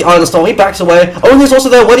turns around with the Idol Storm, he backs away. Only's also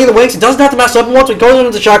there waiting in the wings, he doesn't have to mass open once, but goes into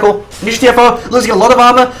the shackle. UGTFO losing a lot of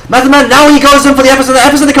armor. Method Man, now he goes in for the Epicenter. The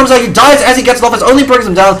Epicenter comes out, he dies as he gets it off, it only brings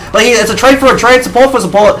him down. But it's a trade for a trade, support for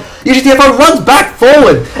support. UGTFO runs back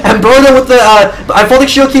forward. And Broder with the Iphotic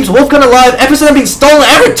Shield keeps Wolfgun alive. Epicenter being stolen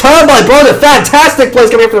every turn by Broder. Fantastic plays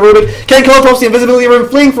coming up for the Rubick. Ken Cole pops the invisibility room,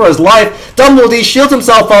 fleeing for his life. Dumbledore shields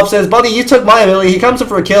himself up, says, buddy, you took my ability. He comes in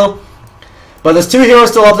for a kill. But there's 2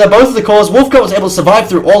 heroes still up there, both of the cores. Wolfgun was able to survive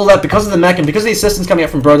through all of that because of the mech and because of the assistance coming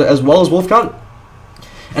up from Broder as well as Wolfgun.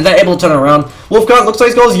 And they're able to turn around. Wolfgun looks like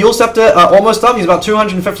he's got his Yule Scepter almost up. He's about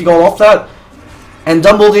 250 gold off that. And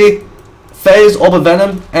Dumbledore, Phase, Orb of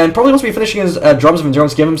Venom, and probably must be finishing his Drums of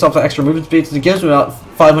Endurance, give himself that extra movement speed. So it gives him about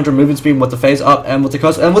 500 movement speed with the Phase up and with the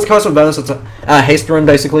Curse of Venom, so it's a haste run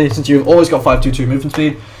basically, since you've always got 522 movement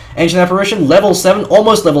speed. Ancient Apparition, level 7,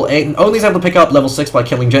 almost level 8, and only is able to pick up level 6 by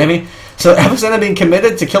killing Jamie. So Epicenter being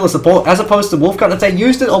committed to kill the support, as opposed to Wolfgun. If they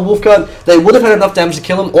used it on Wolfgun, they would have had enough damage to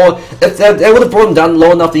kill him, or if they would have brought him down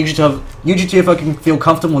low enough that UGTFO can feel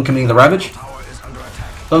comfortable when committing the Ravage.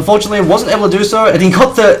 But unfortunately, it wasn't able to do so, and he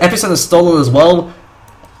got the Epicenter stolen as well,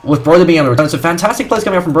 with Broder being able to return. So fantastic plays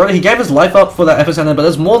coming out from Broder. He gave his life up for that Epicenter, but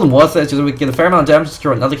it's more than worth it, so we get a fair amount of damage to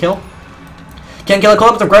secure another kill. Ken Killer caught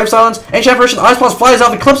up with the Grave Silence. Ancient Apparition, Ice Blast flies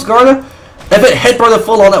off, eclipses Garda. If it hit Broder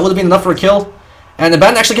full on, that would have been enough for a kill. And the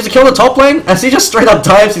Abbadon actually gets a kill in the top lane, as he just straight up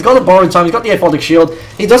dives. He's got the borrowed time, he's got the Aphotic Shield.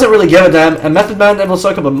 He doesn't really give a damn. And Method Man able to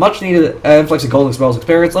soak up a much needed influx of golden spells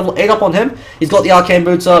experience. Level 8 up on him. He's got the Arcane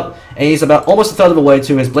Boots up, and he's about almost a third of the way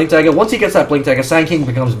to his Blink Dagger. Once he gets that Blink Dagger, Sand King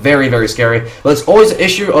becomes very, very scary. But it's always an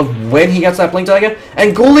issue of when he gets that Blink Dagger.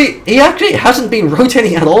 And Ghoulie, he actually hasn't been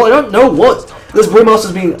rotating at all. I don't know what this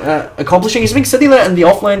Brewmaster's been accomplishing. He's been sitting there in the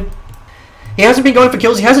off lane. He hasn't been going for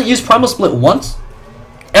kills. He hasn't used Primal Split once.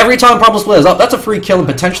 Every time Primal Split is up, that's a free kill and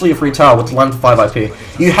potentially a free tower with 11 to 5 IP.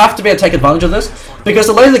 You have to be able to take advantage of this, because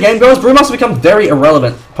the later the game goes, Brewmaster becomes very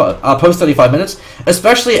irrelevant post 35 minutes,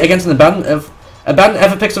 especially against an Abbadon. If Abbadon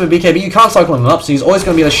ever picks up a BKB, you can't cycle him up, so he's always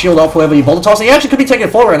going to be the shield off wherever you boulder toss. And he actually could be taken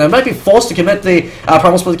forward, and might be forced to commit the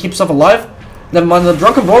Primal Split to keep himself alive. Never mind, the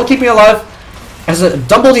Drunken Brawl keeping him alive. As a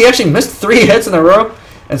Dumbledore, he actually missed 3 hits in a row,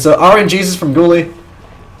 and so RNGesus from Ghoulie.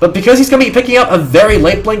 But because he's going to be picking up a very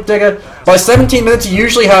late Blink Dagger, by 17 minutes you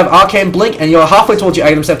usually have Arcane Blink, and you're halfway towards your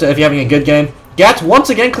Item Scepter if you're having a good game. Gat once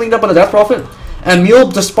again cleaned up on the Death Prophet, and Mule,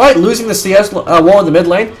 despite losing the CS war in the mid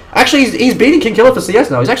lane, actually he's beating King Killer for CS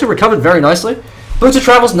now. He's actually recovered very nicely. Boots of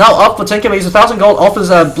Travel's now up for Tinker, but he's 1,000 gold off his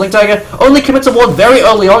Blink Dagger. Only commits a ward very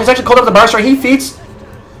early on. He's actually caught up with the Barrister. He feeds.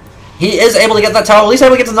 He is able to get that tower, at least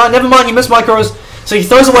able to get to 9. Never mind, he missed micros. So he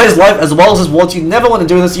throws away his life as well as his wards. You never want to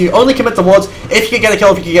do this. You only commit the wards if you can get a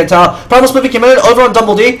kill, if you can get a tower. Primal Split be committed over on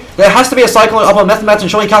Dumbledore. There has to be a Cyclone up on Method Man to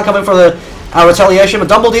ensure he can't come in for the retaliation. But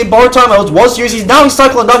Dumbledore, borrowed time was used. Now he's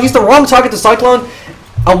Cyclone down. He's the wrong target to Cyclone.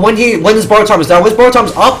 And when his borrowed time is down, when his borrowed time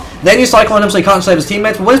is up, then you Cyclone him so he can't save his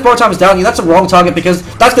teammates. But when his borrowed time is down, that's the wrong target, because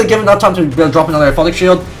that's going to give him enough time to drop another Aphotic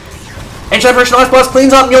Shield. Ancient Apparition Ice Blast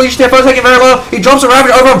cleans up. Mule UGTFO taking very low. He drops a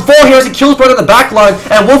Ravage over on 4 heroes. He kills Broder in the back line.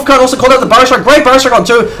 And Wolfgun also called out the Barrier. Great Barrier on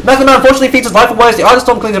 2. Method Man unfortunately feeds his life away as the Idol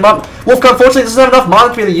Storm cleans him up. Wolfgun unfortunately doesn't have enough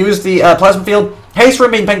mana to be able to use the Plasma Field. Haste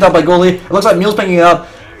Room being picked up by Ghoulie. It looks like Mule's picking it up.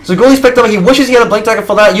 So Ghoulie's picked up. He wishes he had a Blink Dagger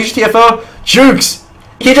for that. UGTFO. Jukes.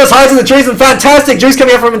 He just hides in the trees, and fantastic Jukes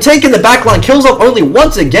coming out from him and taking the back line. Kills off only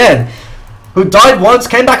once again. Who died once,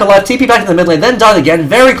 came back alive, TP back in the mid lane, then died again.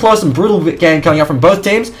 Very close and brutal game coming out from both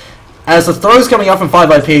teams. As the throws coming out from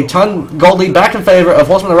 5 IP, turn gold lead back in favor of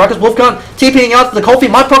Horsemen and Ruckus. Wolfgun TPing out. The Cold Feet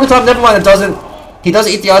might proc time. Never mind, it doesn't. He does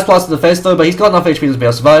eat the Ice Blast to the face though, but he's got enough HP to be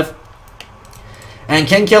able to survive. And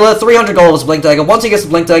King Killer, 300 gold with his Blink Dagger. Once he gets the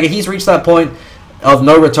Blink Dagger, he's reached that point of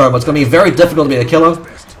no return, but it's going to be very difficult to be able to kill him.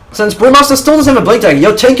 Since Brewmaster still doesn't have a Blink Dagger,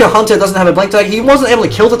 your Tinker Hunter doesn't have a Blink Dagger, he wasn't able to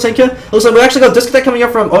kill the Tinker. Looks like we actually got a Disconnect coming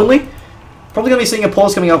up from Only. Probably going to be seeing a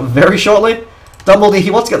pause coming up very shortly. Dumbledore, he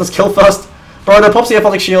wants to get this kill first. Broder pops the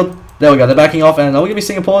Aphotic Shield. There we go, they're backing off, and are we going to be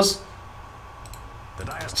seeing a pause?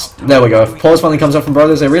 There we go. Pause finally comes up from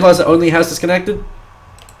Brothers. They realize that Only has disconnected.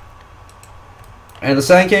 And the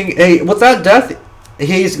Sand King, hey, with that death,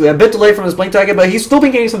 he's a bit delayed from his Blink Dagger, but he's still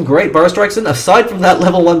been getting some great Burst Strikes in. Aside from that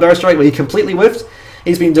level 1 Burst Strike where he completely whiffed,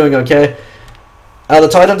 he's been doing okay. The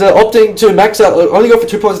Tidehunter opting to max out, only go for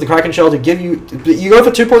 2 points of the Kraken Shell to give you... You go for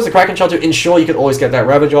 2 points of the Kraken Shell to ensure you can always get that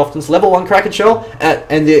Ravage often. So level 1 Kraken Shell,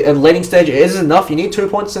 and the laning stage is enough. You need 2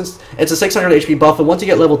 points since it's a 600 HP buff, and once you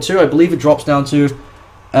get level 2, I believe it drops down to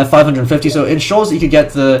 550, so it ensures that you can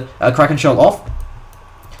get the Kraken Shell off.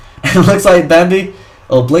 And it looks like Bambi,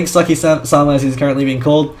 or Blink Sucky Sam as he's currently being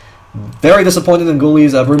called, Very disappointed in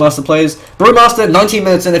Ghoulies Brewmaster plays. Brewmaster, 19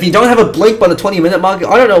 minutes in. If you don't have a blink by the 20-minute mark,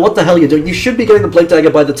 I don't know what the hell you're doing. You should be getting the blink dagger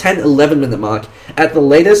by the 10-11 minute mark. At the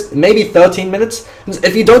latest, maybe 13 minutes.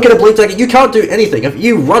 If you don't get a blink dagger, you can't do anything. If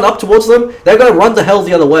you run up towards them, they're going to run the hell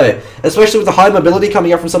the other way. Especially with the high mobility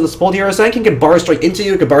coming up from some of the support heroes. Sanking can burrow straight into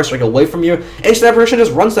you, can burrow straight away from you. Ancient Apparition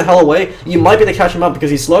just runs the hell away. You might be able to catch him up because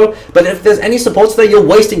he's slow, but if there's any supports there, you're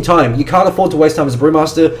wasting time. You can't afford to waste time as a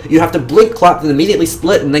Brewmaster. You have to blink, clap, then immediately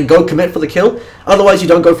split, and then go commit for the kill. Otherwise, you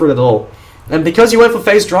don't go for it at all. And because you went for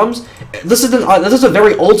phase drums, this is a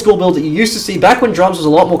very old school build that you used to see back when drums was a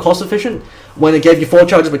lot more cost efficient, when it gave you 4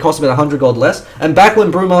 charges but cost about 100 gold less, and back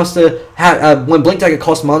when Brewmaster had when Blink Dagger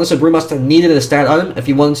cost mana, so Brewmaster needed a stat item if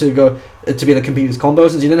you wanted to go to be able to compete with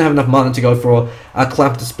combos, since you didn't have enough mana to go for a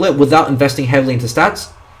clap to split without investing heavily into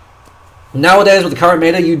stats. Nowadays, with the current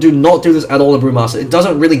meta, you do not do this at all in Brewmaster. It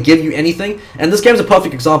doesn't really give you anything, and this game's a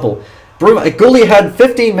perfect example. Ghoulie had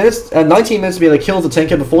 19 minutes to be able to kill the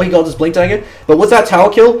Tinker before he got his Blink Dagger, but with that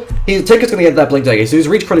tower kill, Tinker's going to get that Blink Dagger, so he's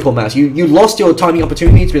reached critical mass. You lost your timing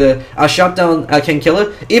opportunity to be able to shut down King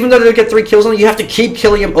Killer. Even though they get 3 kills on him, you have to keep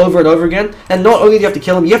killing him over and over again, and not only do you have to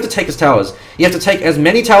kill him, you have to take his towers. You have to take as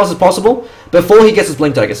many towers as possible before he gets his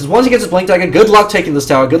Blink Dagger. Since once he gets his Blink Dagger, good luck taking this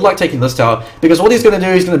tower, good luck taking this tower, because what he's going to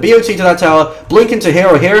do, he's going to BOT to that tower, blink into here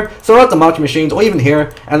or here, throw out the marching machines, or even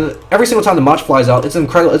here, and every single time the march flies out, it's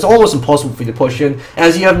incredible. It's almost impossible for you to push in,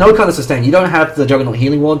 as you have no kind of sustain. You don't have the Juggernaut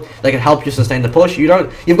healing wand that can help you sustain the push. You've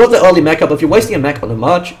got the early mech up, but if you're wasting a mech on the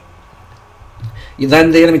march,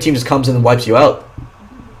 then the enemy team just comes in and wipes you out.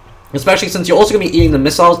 Especially since you're also going to be eating the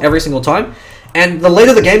missiles every single time, and the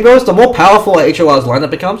later the game goes, the more powerful HOR's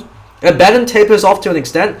lineup becomes. Abbadon tapers off to an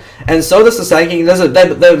extent, and so does the Sanking.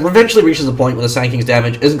 There eventually reaches a point where the Sanking's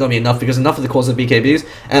damage isn't going to be enough, because enough of the cause of BKBs,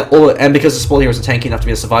 and because the support heroes are tanky enough to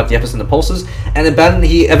be able to survive the epicenter pulses. And Abbadon,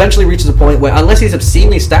 he eventually reaches a point where, unless he's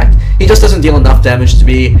obscenely stacked, he just doesn't deal enough damage to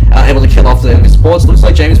be able to kill off the enemy supports. Looks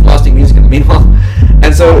like Jamie's blasting music in the meanwhile.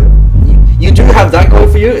 And so, you do have that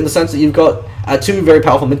going for you, in the sense that you've got 2 very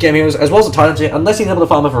powerful mid-game heroes, as well as a Titan. Unless he's able to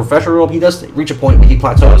farm up a refresher orb, he does reach a point where he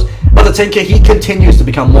plateaus. But the Tinker, he continues to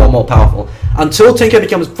become more and more powerful. Until Tinker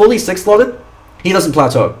becomes fully 6-slotted, he doesn't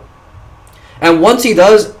plateau. And once he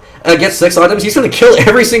does get 6 items, he's going to kill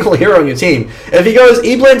every single hero on your team. If he goes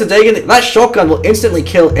E-Blade to Dagon, that shotgun will instantly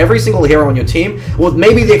kill every single hero on your team, with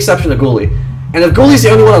maybe the exception of Ghoulie. And if Ghoulie's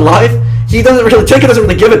the only one alive, Tinker doesn't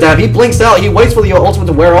really give a damn. He blinks out, he waits for your ultimate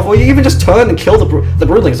to wear off, or you even just turn and kill the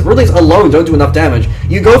Broodlings. The Broodlings alone don't do enough damage.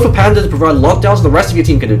 You go for Panda to provide lockdowns, so the rest of your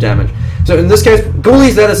team can do damage. So in this case,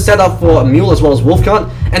 Ghoulies there to set up for a Mule as well as Wolfcut,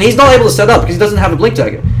 and he's not able to set up because he doesn't have a Blink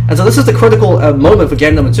Dagger. And so this is the critical moment for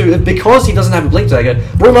game number 2. Because he doesn't have a Blink Dagger,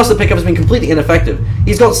 Brewmaster pickup has been completely ineffective.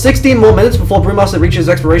 He's got 16 more minutes before Brewmaster reaches his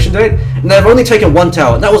expiration date, and they've only taken 1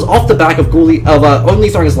 tower, and that was off the back of Ghoulie only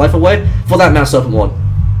throwing his life away for that Mass Serpent one.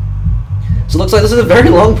 So it looks like this is a very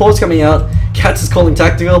long pause coming out. Cats is calling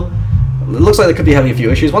tactical. It looks like they could be having a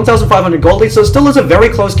few issues. 1,500 gold lead, so it still is a very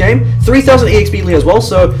close game. 3,000 EXP lead as well,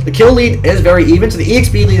 so the kill lead is very even. So the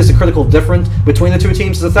EXP lead is the critical difference between the 2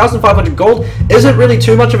 teams. So the 1,500 gold isn't really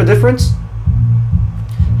too much of a difference,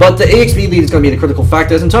 but the EXP lead is going to be the critical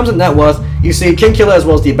factors. In terms of net worth, you see King Killer as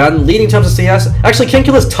well as the Abbadon leading in terms of CS. Actually, King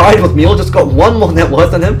Killer's tied with Mule, just got 1 more net worth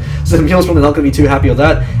than him, so Mule's probably not going to be too happy with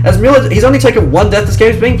that. As Mule, he's only taken 1 death this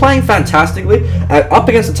game. He's been playing fantastically up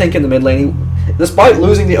against the Tinker in the mid lane. Despite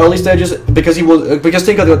losing the early stages because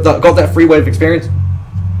Tinker got that free wave experience,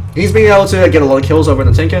 he's been able to get a lot of kills over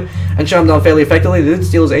the Tinker and shut him down fairly effectively. They did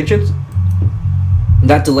steal his Ancients.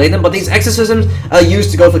 That delayed them, but these exorcisms are used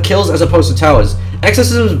to go for kills as opposed to towers.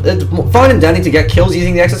 Exorcisms, it's fine and dandy to get kills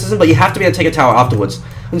using the exorcism, but you have to be able to take a tower afterwards.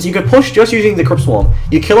 And so you could push just using the creep swarm.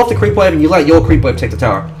 You kill off the creep wave and you let your creep wave take the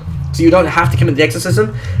tower. So you don't have to commit the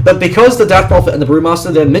exorcism, but because the deathball and the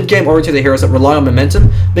Brewmaster, they're mid-game oriented heroes that rely on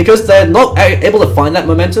momentum, because they're not able to find that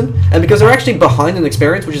momentum, and because they're actually behind in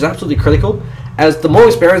experience, which is absolutely critical, as the more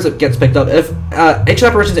experience that gets picked up, if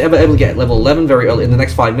Apparition is ever able to get level 11 very early in the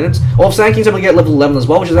next 5 minutes, or if Sanking's able to get level 11 as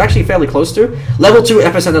well, which is actually fairly close to, level 2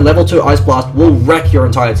 Epicenter and level 2 Ice Blast will wreck your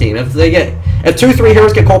entire team. If 2-3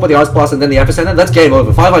 heroes get caught by the Ice Blast and then the Epicenter, that's game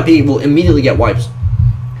over. 5 IP will immediately get wipes.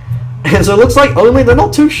 And so it looks like they're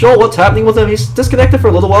not too sure what's happening with him. He's disconnected for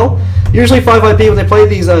a little while. Usually 5IP, when they play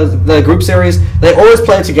these the group series, they always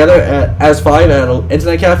play together as 5 at an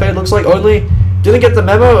internet cafe. It looks like only didn't get the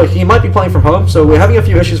memo. He might be playing from home, so we're having a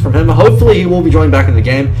few issues from him. Hopefully he will be joining back in the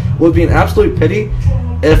game. It would be an absolute pity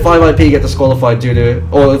if 5IP get disqualified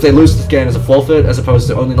or if they lose this game as a forfeit, as opposed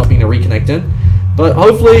to only not being a reconnect in. But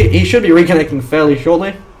hopefully he should be reconnecting fairly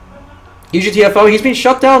shortly. UGTFO, he's been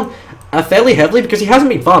shut down fairly heavily because he hasn't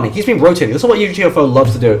been farming. He's been rotating. This is what UGTFO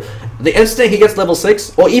loves to do. The instant he gets level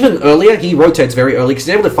 6, or even earlier, he rotates very early because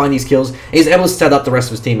he's able to find these kills, and he's able to set up the rest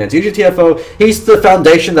of his teammates. UGTFO, he's the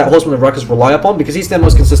foundation that Horsemen of Ruckus rely upon because he's their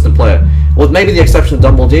most consistent player. With maybe the exception of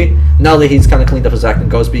Dumble D, now that he's kind of cleaned up his act and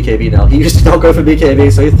goes BKB now. He used to not go for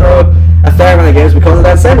BKB, so he throw a fair amount of games because of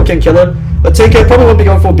that. Same with King Killer. But TK probably won't be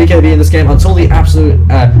going for BKB in this game until the absolute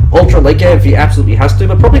ultra late game if he absolutely has to,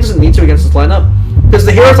 but probably doesn't need to against this lineup. Because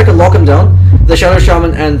the heroes that can lock him down, the Shadow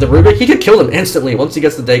Shaman and the Rubick, he could kill them instantly once he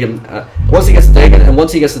gets the Dagon. Once he gets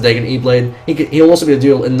the Dagon E-Blade, he'll also be able to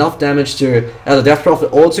deal enough damage to the Death Prophet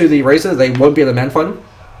or to the Razor. They won't be able to man-fight him.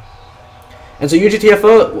 And so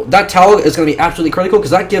UGTFO, that tower is going to be absolutely critical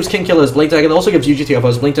because that gives King Killer his Blink Dagger. It also gives UGTFO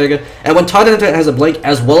his Blink Dagger. And when Titan Hunter has a Blink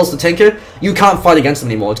as well as the Tinker, you can't fight against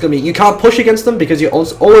them anymore. It's going to be, you can't push against them because you're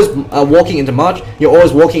always walking into March, you're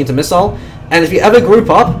always walking into Missile. And if you ever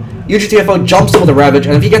group up, UGTFO jumps in with a Ravage,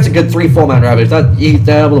 and if he gets a good 3-4-man Ravage,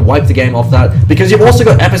 they're able to wipe the game off that, because you've also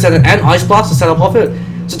got Epicenter and Ice Blast to set up off it.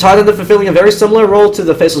 So Titan Hunter fulfilling a very similar role to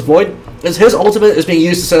the Faceless Void, as his ultimate is being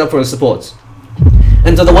used to set up for his supports.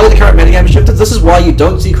 And so the way the current metagame is shifted, this is why you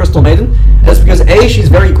don't see Crystal Maiden. It's because A, she's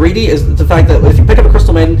very greedy, is the fact that if you pick up a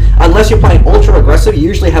Crystal Maiden, unless you're playing ultra aggressive, you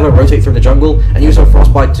usually have her rotate through the jungle and use her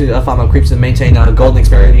Frostbite to farm out creeps and maintain golden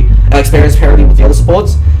experience parity with the other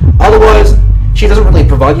supports. Otherwise, she doesn't really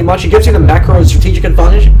provide you much. She gives you the macro strategic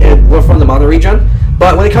advantage from the mana regen,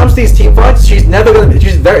 but when it comes to these team fights, she's never going to.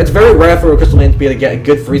 It's very rare for a Crystal Maiden to be able to get a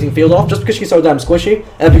good freezing field off, just because she's so damn squishy,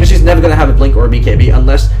 and because she's never going to have a Blink or a BKB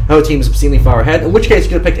unless her team is obscenely far ahead. In which case, you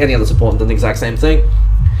could have picked any other support and done the exact same thing.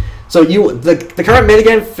 So the current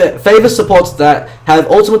metagame favors supports that have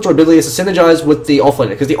ultimate abilities to synergize with the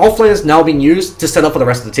offlaner, because the offlaner is now being used to set up for the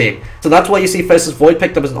rest of the team. So that's why you see Faceless Void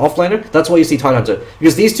picked up as an offlaner. That's why you see Titan Hunter,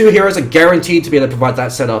 because these two heroes are guaranteed to be able to provide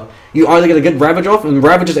that setup. You either get a good Ravage off, and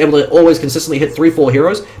Ravage is able to always consistently hit 3-4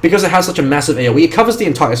 heroes because it has such a massive AoE. It covers the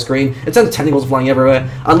entire screen. It sends tentacles flying everywhere.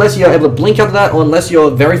 Unless you're able to blink out of that, or unless you're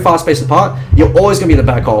very fast spaced apart, you're always going to be in the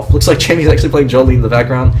back off. Looks like Jamie's actually playing Jolie in the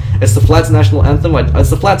background. It's the Flats national anthem. It's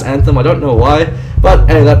the Flats anthem. I don't know why. But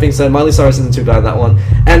anyway, that being said, Miley Cyrus isn't too bad in that one.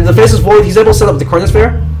 And the Faceless Void, he's able to set up the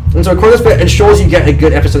Chronosphere. And so a Chronosphere ensures you get a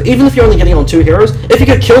good episode. Even if you're only getting on 2 heroes, if you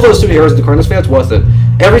could kill those 2 heroes in the Chronosphere, it's worth it.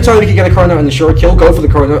 Every time you can get a Chrono and ensure a kill, go for the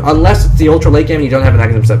Chrono, unless it's the ultra late game and you don't have an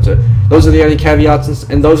Aghanim Scepter. Those are the only caveats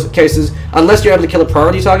in those cases. Unless you're able to kill a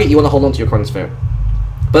priority target, you want to hold on to your Chronosphere.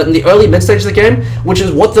 But in the early mid stage of the game, which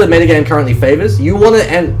is what the metagame currently favors, you want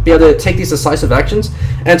to be able to take these decisive actions.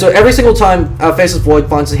 And so every single time Faceless Void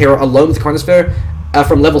finds a hero alone with the Chronosphere,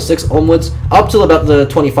 from level 6 onwards, up till about the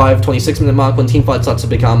 25-26 minute mark when teamfight starts to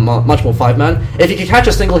become much more 5-man. If you can catch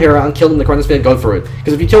a single hero and kill them in the Chronosphere, go for it.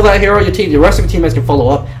 Because if you kill that hero, the rest of your teammates can follow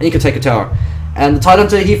up, and you can take a tower. And the Titan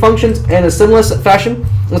Hunter, he functions in a similar fashion,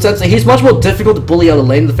 in the sense that he's much more difficult to bully out of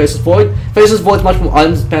lane than the Faceless Void. Faceless Void's much more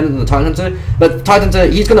item dependent than the Titan Hunter, but Titan Hunter,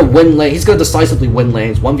 he's going to win lane, he's going to decisively win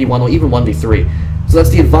lanes, 1v1 or even 1v3. So that's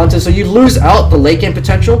the advantage. So you lose out the late game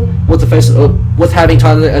potential with the with having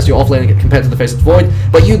Titan as your offlane compared to the Faceless Void,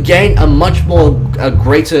 but you gain a much more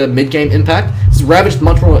greater mid game impact. It's Ravage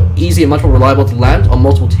much more easy and much more reliable to land on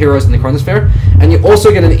multiple heroes in the Chronosphere, and you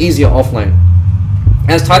also get an easier offlane.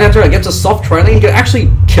 As Titan Hunter against a soft training, you can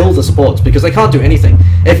actually kill the supports because they can't do anything.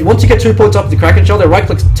 Once you get 2 points up with the Kraken Shell, they right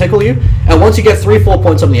click to tickle you, and once you get 3-4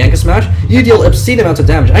 points up in the Anchor Smash, you deal obscene amounts of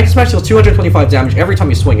damage. Anchor Smash deals 225 damage every time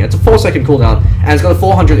you swing it. It's a 4-second cooldown, and it's got a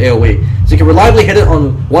 400 AoE. So you can reliably hit it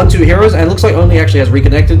on 1-2 heroes, and it looks like Only actually has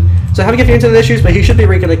reconnected. So having a few internet issues, but he should be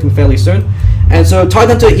reconnecting fairly soon. And so Titan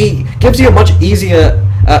Hunter, he gives you a much easier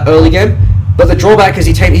early game, but the drawback is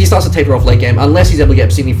he starts to taper off late game unless he's able to get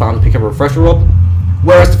obscenely farmed to pick up a Refresher Orb.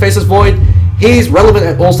 Whereas the Faceless Void, he's relevant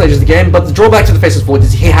at all stages of the game, but the drawback to the Faceless Void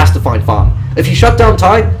is he has to find farm. If you shut down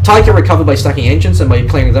Ty can recover by stacking Ancients and by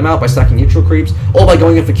clearing them out, by stacking neutral creeps, or by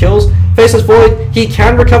going in for kills. Faceless Void, he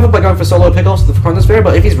can recover by going for solo pickoffs with the Chronosphere,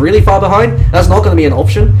 but if he's really far behind, that's not going to be an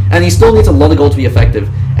option, and he still needs a lot of gold to be effective.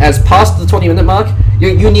 As past the 20-minute mark,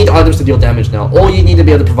 you need items to deal damage now, or you need to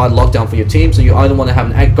be able to provide lockdown for your team, so you either want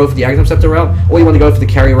to go for the Aghanim Scepter route, or you want to go for the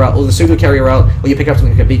carry route, or the pseudo carry route, where you pick up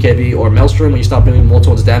something like a BKB or a Maelstrom, where you start building more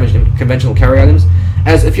towards damage than conventional carry items.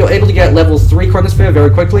 As if you're able to get level 3 Chronosphere very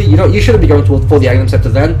quickly, you shouldn't be going for the Aghanim Scepter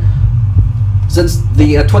then, since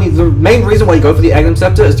the main reason why you go for the Aghanim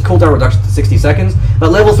Scepter is the cooldown reduction to 60 seconds, but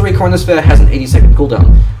level 3 Chronosphere has an 80-second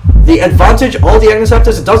cooldown. The advantage of the Aghanim Scepter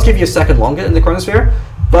is it does give you a second longer in the Chronosphere,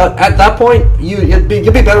 but at that point, you'd be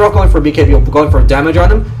better off going for a BKB or going for a damage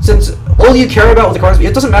item, since all you care about with the Chronosphere,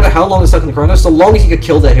 it doesn't matter how long it's stuck in the Chronos, so long as you can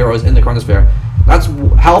kill the heroes in the Chronosphere. That's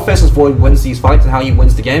how Faceless Void wins these fights and how he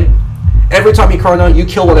wins the game. every time you chrono, you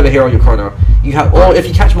kill whatever hero you chrono. Or if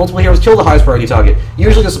you catch multiple heroes, kill the highest priority target.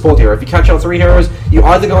 Usually the support hero. If you catch all 3 heroes, you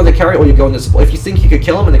either go into carry or you go into support. If you think you could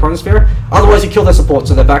kill them in the chronosphere, otherwise you kill their support,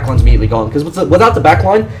 so their backline's immediately gone. Because without the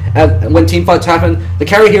backline, when team fights happen, the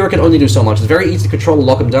carry hero can only do so much. It's very easy to control and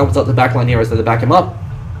lock him down without the backline heroes there to back him up.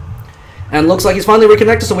 And looks like he's finally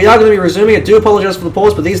reconnected, so we are going to be resuming. I do apologize for the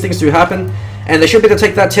pause, but these things do happen. And they should be able to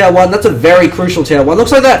take that tier 1. That's a very crucial tier 1.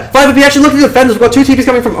 Looks like that 5 AP actually looking at the defenders. We've got 2 TPs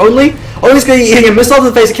coming from Only. Only's getting a missile to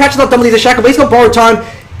the face. He catches up Dumbledore the shackle, but he's got borrowed time.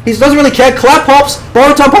 He doesn't really care. Clap pops.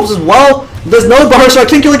 Borrowed time pops as well. There's no borrow shot.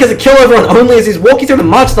 King Killer gets a kill over on Only as he's walking through the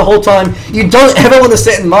march the whole time. You don't ever want to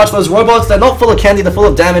sit and march those robots. They're not full of candy. They're full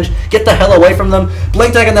of damage. Get the hell away from them.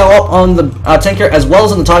 Blink Dagger now up on the Tinker as well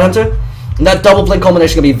as on the Tidehunter. And that double blink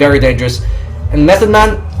combination is going to be very dangerous. And Method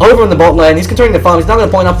Man over in the bot lane. He's continuing to farm. He's not going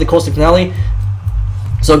to point up the Caustic Finale.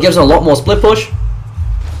 So it gives him a lot more split push.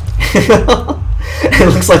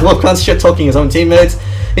 It looks like Wolfclan's shit-talking his own teammates.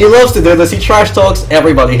 He loves to do this. He trash-talks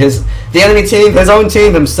everybody. The enemy team, his own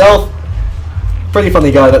team, himself. Pretty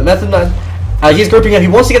funny guy, that Method Man. He's grouping up. He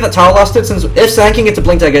wants to get that tower lasted, since if San can get to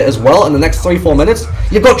Blink Dagger as well in the next 3-4 minutes,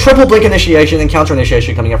 you've got triple Blink Initiation and Counter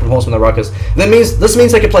Initiation coming up from Horsemen and Ruckus. This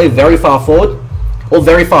means they can play very far forward or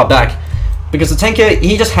very far back. Because the tanker,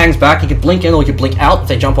 he just hangs back. He can blink in or he can blink out if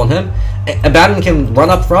they jump on him. Abbadon can run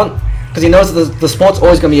up front because he knows that the spot's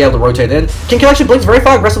always going to be able to rotate in. King Killer actually blinks very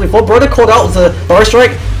far aggressively forward. Broder caught out with the Burrow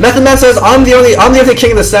Strike. Method Man says, I'm the only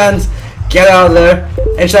king of the sands. Get out of there.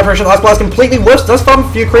 Ancient Apparition Ice Blast completely whiffs. Does farm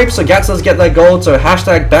a few creeps, so Gats does get that gold. So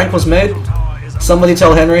hashtag bank was made. Somebody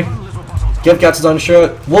tell Henry. Give Gats his own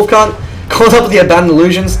shirt. Wolfclan caught up with the Abandoned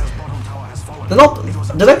Illusions. They're not...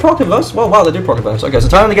 Do they proc reverse? Well, wow, they do proc reverse. Okay, so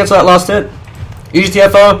Tyrant gets that last hit.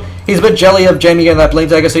 UGTFO, he's a bit jelly of Jamie getting that Blink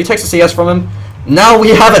Dagger, so he takes the CS from him. Now we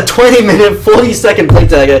have a 20-minute, 40-second Blink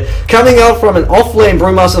Dagger coming out from an off-lane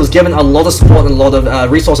Brewmaster that was given a lot of support and a lot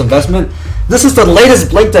of resource investment. This is the latest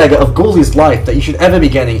Blink Dagger of Ghouli's life that you should ever be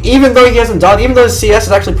getting. Even though he hasn't died, even though his CS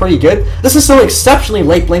is actually pretty good, this is still exceptionally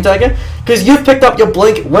late Blink Dagger, because you've picked up your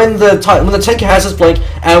Blink when the Tinker has his Blink,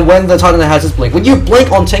 and when the Titan has his Blink. When you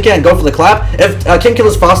blink on Tinker and go for the clap, if King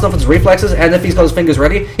Killer's fast enough with his reflexes, and if he's got his fingers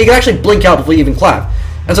ready, he can actually blink out before you even clap.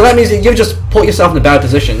 And so that means that you've just put yourself in a bad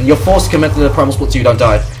position. You're forced to commit to the primal split so you don't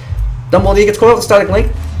die. Dumbledore gets caught out with Static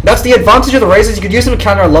Link. That's the advantage of the razors. You could use them to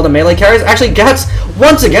counter a lot of melee carries. Actually, Gats,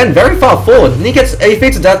 once again, very far forward. And he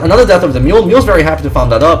feeds a death, another death over the Mule. Mule's very happy to farm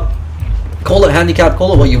that up. Call it handicap,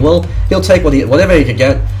 call it what you will. He'll take whatever he can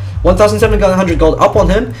get. 1,700 gold up on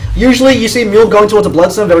him. Usually you see Mule going towards a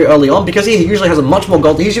Bloodstone very early on because he usually has a much more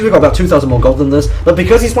gold. He's usually got about 2,000 more gold than this. But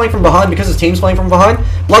because he's playing from behind, because his team's playing from behind,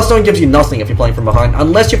 Bloodstone gives you nothing if you're playing from behind.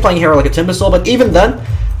 Unless you're playing a hero like a Timbersaw, but even then,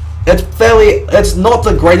 it's not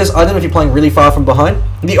the greatest item if you're playing really far from behind.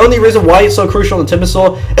 The only reason why it's so crucial in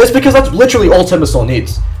Timbersaw is because that's literally all Timbersaw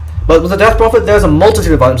needs. But with the Death Prophet, there's a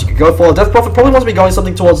multitude of items you could go for. Death Prophet probably wants to be going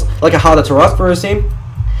something towards like a harder Taras for his team.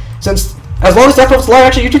 Since, as long as Death Prophet's alive,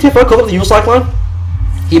 actually, UGTFO called up the Yule Cyclone.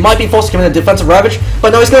 He might be forced to commit a defensive Ravage,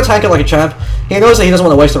 but no, he's going to tank it like a champ. He knows that he doesn't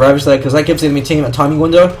want to waste the Ravage there, because that gives the enemy team a timing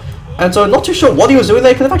window. And so, not too sure what he was doing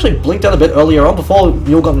there. He could have actually blinked out a bit earlier on before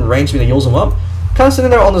Yule got in range to Yules him up. Kind of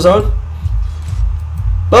sitting there on his own.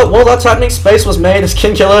 But while that's happening, space was made as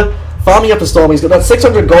King Killer farming up the Storm. He's got that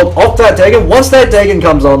 600 gold off that Dagon. Once that Dagon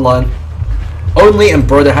comes online, Only and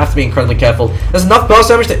Broder have to be incredibly careful. There's enough burst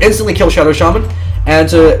damage to instantly kill Shadow Shaman, and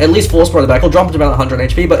to at least force Broder back. He'll drop him to about 100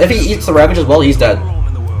 HP, but if he eats the Ravage as well, he's dead.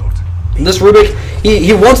 This Rubick,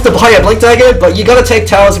 he wants to buy a Blink Dagger, but you gotta take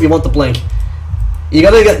towers if you want the Blink. You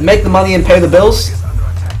gotta make the money and pay the bills,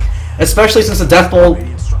 especially since the Deathball,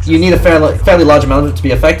 you need a fairly large amount of it to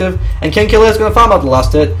be effective, and King Killer is gonna farm out the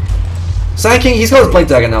last hit. Sand King, he's got his Blink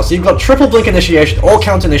Dagger now, so you've got triple Blink Initiation or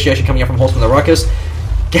Counter Initiation coming up from Horsemen and Ruckus.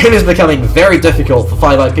 Game is becoming very difficult for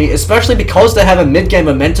 5IP, especially because they have a mid-game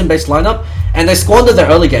momentum-based lineup, and they squandered their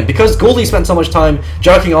early game. Because Ghoulie spent so much time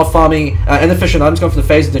jerking off farming inefficient items, going for the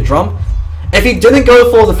phase of the drum. If he didn't go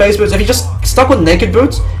for the phase boots, if he just stuck with naked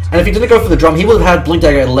boots, and if he didn't go for the drum, he would have had Blink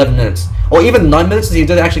Dagger at 11 minutes. Or even 9 minutes, as he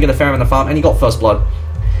did actually get a fair amount of farm, and he got First Blood.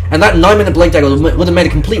 And that 9-minute Blink Dagger would have made a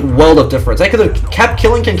complete world of difference. They could have kept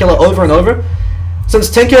killing King Killer over and over. Since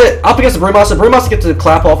Tinker, up against the Brewmaster gets to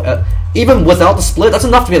clap off, even without the split, that's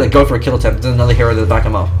enough to be able to go for a kill attempt and another hero to back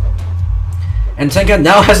him up. And Tinker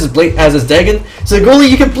now has his Dagon. So Ghoulie,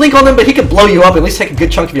 you can blink on him, but he can blow you up, at least take a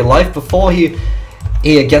good chunk of your life before he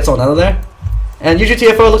gets on out of there. And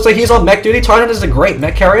UGTFO looks like he's on mech duty. Titan is a great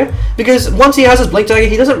mech carrier, because once he has his Blink Dagger,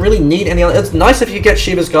 he doesn't really need any other. It's nice if you get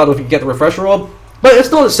Shiva's Guard or if you get the Refresher Orb, but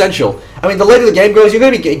it's not essential. I mean, the later the game goes, you're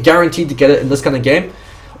going to be guaranteed to get it in this kind of game.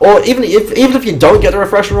 or even if you don't get the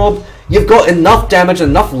refresher orb, you've got enough damage and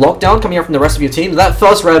enough lockdown coming out from the rest of your team. That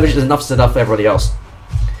first Ravage is enough to set up for everybody else.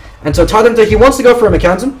 And so Titan Hunter, he wants to go for a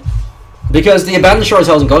mechanism, because the Abbadon sure as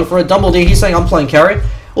hell isn't going for it. Dumbledore, he's saying I'm playing carry.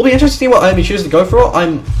 It'll be interesting to see what Amy chooses to go for. I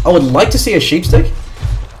would like to see a sheep stick.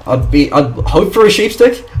 I'd hope for a sheep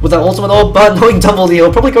stick with that ultimate orb, but knowing Dumbledore,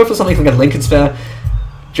 he'll probably go for something like a Lincoln Sphere,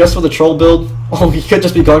 just for the troll build. Or he could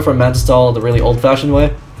just be going for a man style the really old-fashioned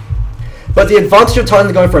way. But the advantage of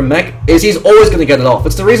Titan going for a mech is he's always going to get it off.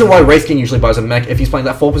 It's the reason why Wraith King usually buys a mech if he's playing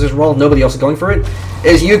that 4 position role, nobody else is going for it,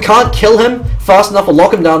 is you can't kill him fast enough or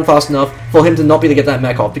lock him down fast enough for him to not be able to get that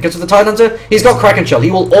mech off. Because with the Titan Hunter, he's got Kraken Shell. He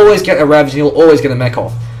will always get a Ravage, he'll always get a mech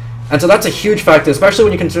off. And so that's a huge factor, especially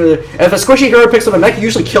when you consider, if a squishy hero picks up a mech, you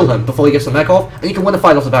usually kill him before he gets the mech off, and you can win a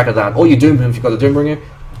fight off the back of that. Or you doom him if you've got a Doombringer.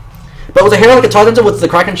 But with a hero like a Titan Hunter with the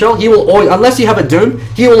Kraken Shell, he will always, unless you have a Doom,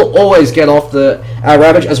 he will always get off the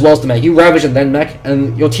Ravage as well as the mech. You Ravage and then mech,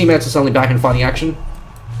 and your teammates are suddenly back in fighting action.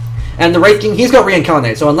 And the Wraith King, he's got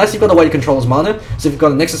Reincarnate, so unless you've got a way to control his mana, so if you've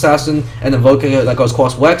got a Nyx Assassin, an Invoker that goes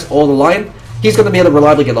cross Wex, or the Lion, he's going to be able to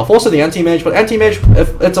reliably get off. Also the Anti-Mage, but Anti-Mage,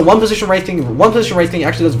 if it's a one-position Wraith King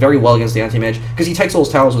actually does very well against the Anti-Mage, because he takes all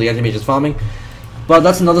his towers while the Anti-Mage is farming. But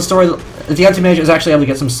that's another story. The Anti-Mage is actually able to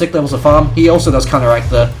get some sick levels of farm. He also does counteract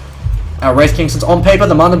the Wraith King, since on paper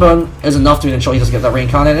the Mana Burn is enough to ensure he doesn't get that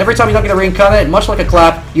Reincarnate. And every time you don't get a Reincarnate, much like a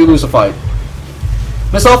clap, you lose a fight.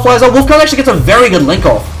 Missile flies up. Wolfguard actually gets a very good link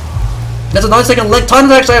off. There's a 9-second link.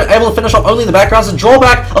 Titan's actually able to finish off only the backgrounds. The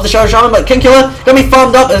drawback of the Shadow Shaman, but King Killer gonna be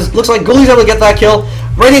farmed up as looks like Ghoulies able to get that kill.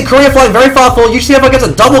 Radiant Courier flying very far forward. UCFO gets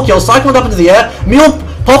a double kill, cycling up into the air. Mule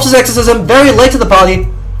pops his Exorcism very late to the party.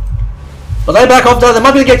 But they back off down. They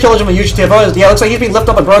might be able to get killage from a UCTFO. Yeah, looks like he's being lifted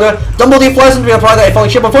up by Broder. Dumbledore flies into the apply that falling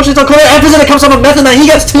ship. Unfortunately, it's unclear. Apparition comes up with Method Man. He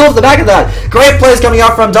gets 2 off the back of that. Great plays coming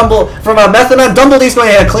out from Method Man. Dumbledore's going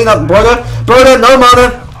to clean up Broder. Broder, no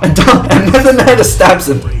mana. And Method Man just stabs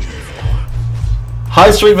him. High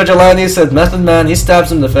Street Vigilante said Method Man. He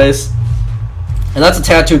stabs him in the face. And that's a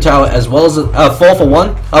Tattoo Tower as well as a 4 for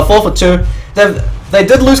 1. 4 for 2. They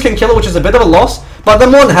did lose King Killer, which is a bit of a loss. But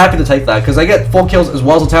they're more than happy to take that, because they get 4 kills as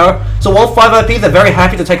well as a tower. So while 5 IP, they're very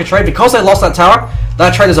happy to take a trade. Because they lost that tower,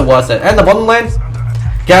 that trade isn't worth it. And the bottom lane,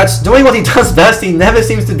 Gats, doing what he does best, he never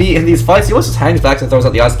seems to be in these fights. He always just hangs back and throws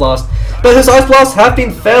out the Ice Blast. But his Ice Blasts have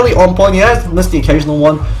been fairly on point. He has missed the occasional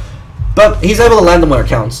one, but he's able to land them where it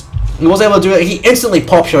counts. He was able to do it. He instantly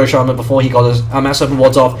popped Shadow Shaman before he got his Mass Open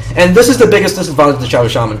Wards off. And this is the biggest disadvantage of the Shadow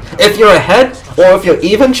Shaman. If you're ahead, or if you're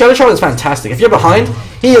even, Shadow Shaman is fantastic. If you're behind,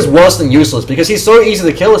 he is worse than useless, because he's so easy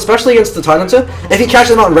to kill, especially against the Titan Hunter. If he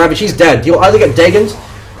catches him out in Ravage, he's dead. He'll either get Dagoned,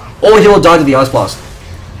 or he will die to the Ice Blast.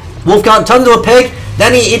 Wolfguard turns into a pig,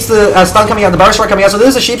 then he eats the stun coming out, the Barrow Strike coming out, so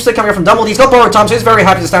there's a Sheep Stick coming out from Dumbledore. He's got borrowed time, so he's very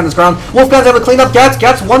happy to stand his ground. Wolfguard's able to clean up Gats.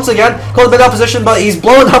 Gats once again caught a bit out of position, but he's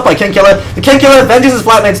blown up by King Killer. The King Killer avenges his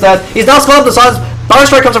flatmate's death. He's now scaled up the sides. Barrow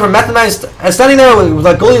Strike comes over from Method Man, standing there with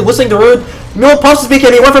like Ghoulie whistling the rude. Mule pops his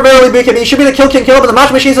BKB, went for a very early BKB. He should be able to kill King Killer, but the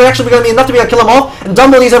match machines are actually going to be enough to be able to kill him off. And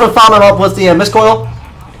Dumbledore's able to farm him up with the Miscoil.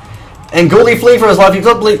 And Ghoulie fleeing for his life. He's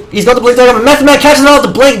got the Blink Dagger, but Method Man catches him out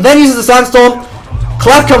with the Blink, then uses the Sandstorm.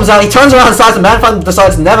 Clap comes out, he turns around and decides, and Manfan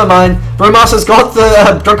decides, never mind. Brewmaster's got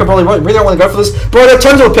the Drunken, probably really don't want to go for this. Broder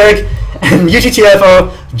turns to a pig, and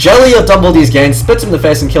UGTFO, jelly of Dumbledore's gain, spits him in the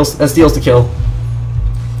face and steals the kill.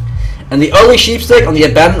 And the early Sheep Stick on the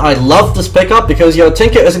Abbadon, I love this pickup, because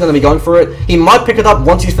Tinker isn't going to be going for it. He might pick it up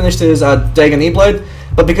once he's finished his Dagon E-Blade,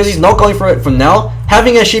 but because he's not going for it for now,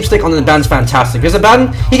 having a Sheep Stick on the Abbadon is fantastic. Because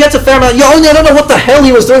Abbadon, he gets a fair amount. I don't know what the hell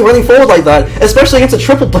he was doing running forward like that, especially against a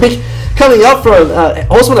triple blink coming up from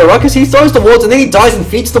Horsemen and Ruckus. He throws the wards and then he dies and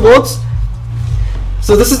feeds the wards.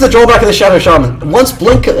 So this is the drawback of the Shadow Shaman. Once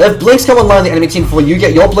if blinks come online in the enemy team before you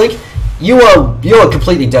get your blink, you are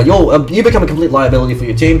completely dead. You become a complete liability for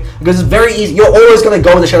your team, because it's very easy. You're always going to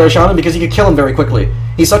go with the Shadow Shaman because you can kill him very quickly.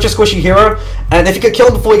 He's such a squishy hero, and if you could kill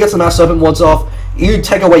him before he gets the Mass Serpent wards off, you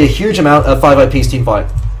take away a huge amount of 5 IP's team fight.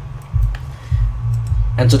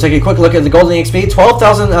 And to take a quick look at the Golden EXP,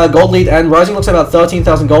 12,000 gold lead, and Rising looks at about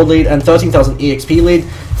 13,000 gold lead and 13,000 EXP lead.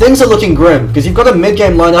 Things are looking grim, because you've got a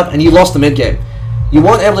mid-game lineup and you lost the mid-game. You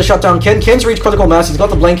weren't able to shut down Kin. Kin's reached critical mass, he's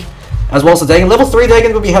got the blink, as well as the Dagon. Level 3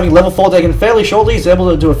 Dagon will be having level 4 Dagon fairly shortly. He's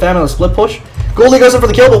able to do a fair amount of split push. Ghoulie goes in for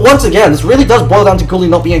the kill, but once again, this really does boil down to Ghoulie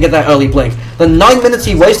not being able to get that early blink. The 9 minutes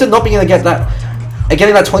he wasted not being able to get that,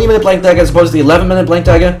 getting that 20-minute blink dagger as opposed to the 11-minute blink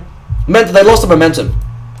dagger, meant that they lost the momentum.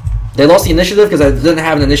 They lost the initiative because they didn't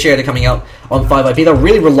have an initiator coming out on 5 IP. They're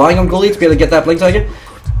really relying on Ghoulie to be able to get that blink dagger.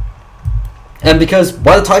 And because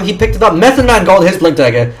by the time he picked it up, Method Man got his blink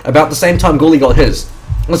dagger about the same time Ghoulie got his.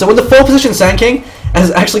 And so when the 4 position Sand King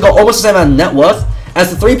has actually got almost the same amount of net worth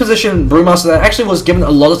as the 3-position Brewmaster that actually was given a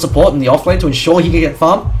lot of support in the offlane to ensure he could get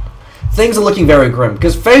farm, things are looking very grim.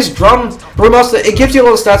 Because phase drum Brewmaster, it gives you a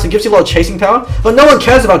lot of stats, it gives you a lot of chasing power, but no one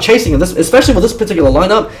cares about chasing in this, especially with this particular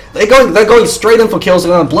lineup. They're going straight in for kills.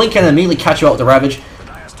 They're going to blink and immediately catch you out with the Ravage.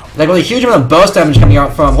 They've got a huge amount of burst damage coming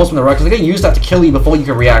out from Horsemen of the Ruckus. They're going to use that to kill you before you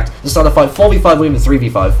can react to start a fight 4v5 or even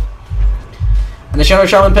 3v5. And the Shadow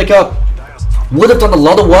Shaman pickup would have done a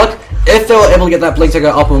lot of work if they were able to get that Blink Dagger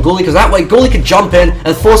up on Ghoulie, because that way Ghoulie could jump in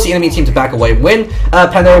and force the enemy team to back away. When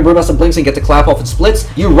Pandora and Brewmaster blinks and get the clap off and splits,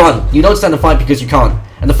 you run. You don't stand and fight because you can't.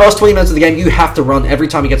 And the first 20 minutes of the game, you have to run every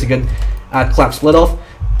time he gets a good clap split off.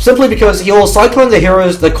 Simply because he'll cyclone the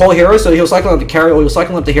heroes, the core heroes, so he'll cyclone up the carrier, or he'll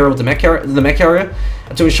cyclone up the hero with the mech carrier,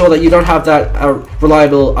 to ensure that you don't have that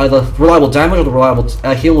reliable damage or the reliable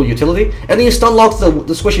heal or utility. And then you stun lock the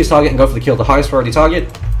squishiest target and go for the kill, the highest priority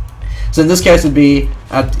target. So in this case, it'd be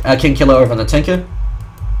a King Killer over on the Tinker.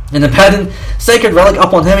 And Abbadon, Sacred Relic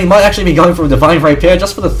up on him. He might actually be going for a Divine Rapier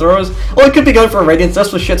just for the throws, or he could be going for a Radiance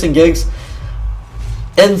just for shits and gigs.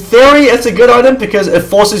 In theory, it's a good item because it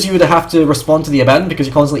forces you to have to respond to the Abbadon because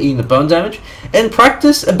you're constantly eating the burn damage. In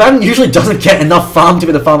practice, Abbadon usually doesn't get enough farm to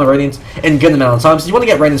be the farm of Radiance in a good amount of time, so you want to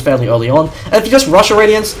get Radiance fairly early on. And if you just rush a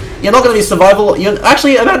Radiance, you're not going to be survival.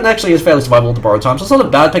 Abbadon actually is fairly survivable to borrow time, so it's not a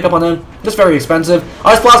bad pickup on him. Just very expensive.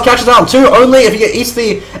 Ice Blast catches out on 2 only if he eats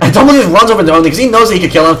the... And Dumbledore just runs over into only because he knows that he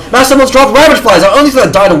could kill him. Master Symbol's dropped, Ravage flies out, only's going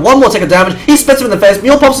to die to 1 more tick of damage. He spits him in the face,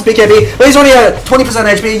 Mule pops his BKB, but he's only at 20%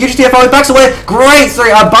 HP. UGTFO, he backs away. Great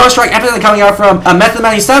 3 Bar Strike, everything coming out from Method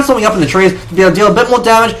Man. He stands something up in the trees to be able to deal a bit more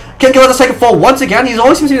damage. King Killer to take a fall once again. He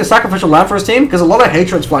always seems to be the sacrificial lamb for his team because a lot of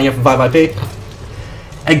hatred's flying in from 5IP.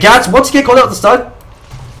 And Gats, once he gets caught out at the start,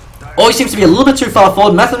 always seems to be a little bit too far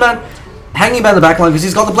forward. Method Man hanging by the back line because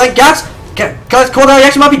he's got the blink. Gats caught out. He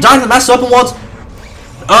actually might be dying to the mass serpent wards.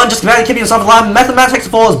 Just about keeping himself alive. Method Man takes the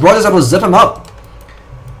fall. His brother's able to zip him up.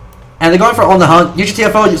 And they're going for it on the hunt.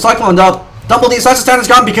 UGTFO cycloned up. Dumbledore decides to stand his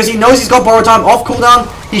ground because he knows he's got borrow time off cooldown.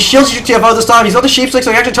 He shields UGTFO this time. He's got the sheep stick,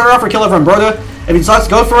 so he actually turn around for a kill over Broder. If he decides to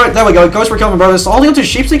go for it, there we go. He goes for a kill over Broder. So holding onto his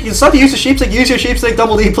sheep stick, you can start to use the sheep stick. Use your sheep stick,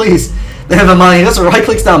 Dumbledore, please. Never mind. He just right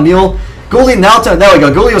clicks down Mule. Ghoulie now turn. There we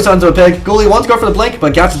go. Ghoulie was turned into a pig. Ghoulie wants to go for the blink,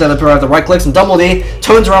 but Gats is there to provide the right clicks, and Dumbledore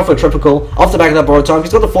turns around for a triple call off the back of that borrow time.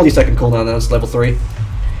 He's got the 40-second cooldown now. It's level 3.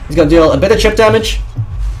 He's going to deal a bit of chip damage.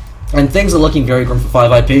 And things are looking very grim for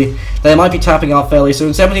 5IP. They might be tapping out fairly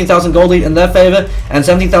soon. 17,000 gold lead in their favor and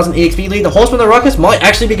 17,000 EXP lead. The Horsemen of the Ruckus might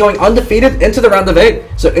actually be going undefeated into the round of 8.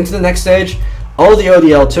 So into the next stage of the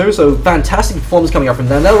ODL2. So fantastic performance coming up from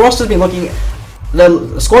them. Their roster's been looking...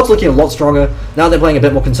 Their squad's looking a lot stronger. Now they're playing a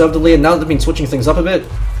bit more conservatively. And now they've been switching things up a bit.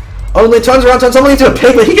 Only turns around, turns somebody into a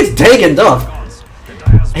pig, but he gets Dagoned up.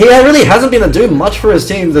 He really hasn't been able to do much for his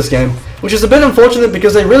team this game. Which is a bit unfortunate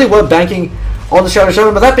because they really were banking on the Shadow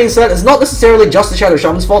Shaman, but that being said, it's not necessarily just the Shadow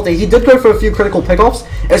Shaman's fault. He did go for a few critical pickoffs.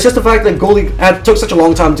 It's just the fact that Ghoulie took such a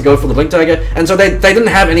long time to go for the Blink Dagger, and so they didn't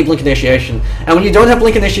have any Blink Initiation. And when you don't have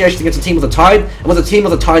Blink Initiation against a team with a Tide, and with a team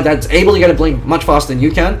with a Tide that's able to get a Blink much faster than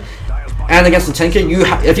you can, and against the Tinker,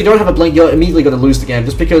 if you don't have a Blink, you're immediately going to lose the game,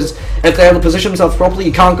 just because if they're able to position themselves properly,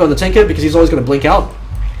 you can't go on the Tinker, because he's always going to blink out.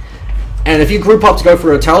 And if you group up to go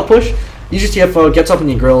for a tower push, UGTFO gets up in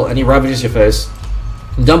your grill, and he ravages your face.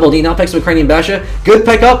 Dumbledore now picks up a Cranium Basher. Good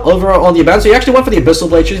pickup over on the Abbadon. So he actually went for the Abyssal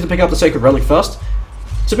Blade, choosing to pick up the Sacred Relic first.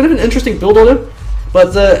 It's a bit of an interesting build order,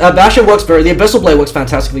 but the Basher works the Abyssal Blade works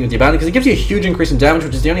fantastically with the Abbadon because it gives you a huge increase in damage,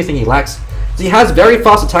 which is the only thing he lacks. So he has very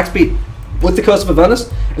fast attack speed with the Curse of Avernus,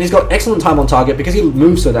 and he's got excellent time on target because he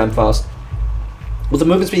moves so damn fast. With the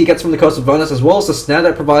movement speed he gets from the Curse of Avernus, as well as the snare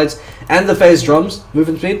that provides, and the phase drums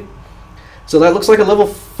movement speed. So that looks like a level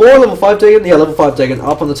 4, level 5 Dagon. Yeah, level 5 Dagon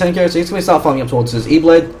up on the Tinker. So he's going to start farming up towards his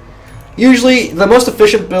E-Blade. Usually, the most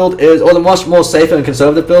efficient build is, or the much more safe and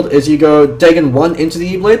conservative build is you go Dagon 1 into the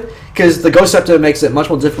E-Blade. Because the Ghost Scepter makes it much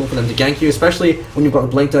more difficult for them to gank you, especially when you've got the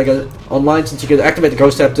Blink Dagger online, since you can activate the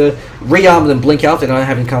Ghost Scepter, re-arm and then blink out. They don't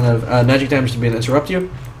have any kind of magic damage to be able to interrupt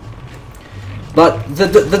you. But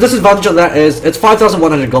the disadvantage of that is it's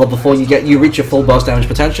 5,100 gold before you reach your full burst damage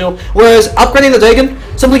potential, whereas upgrading the Dagon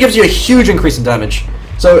simply gives you a huge increase in damage.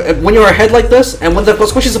 So when you're ahead like this, and when they've got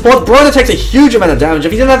squishy support, Broder takes a huge amount of damage.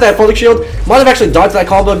 If he didn't have that Photic Shield, might have actually died to that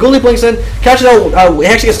combo. Ghoulie blinks in, catches out, he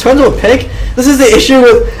actually gets turned into a pig. This is the issue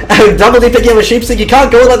with Dumbledore picking up a sheep stick. You can't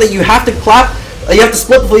go like that, you have to clap. You have to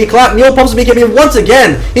split before you clap. Mule pumps the BKB once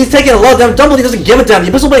again. He's taking a lot of damage. Dumbledore doesn't give a damn.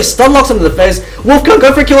 The Abyssal Blade stun locks him in the face. Wolf can't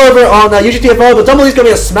go for a kill over on UGTFO, but Dumbledore's going to be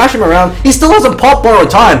able to smash him around. He still hasn't popped borrowed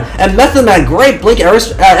time. And Method Man, great blink,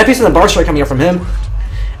 Epicenter and Bar Strike coming up from him.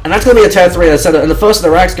 And that's going to be a tier 3 as I said, and the first of the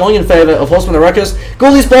racks going in favor of Horsemen of the Ruckus.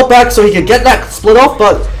 Ghoulies brought back so he could get that split off,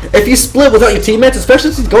 but if you split without your teammates, especially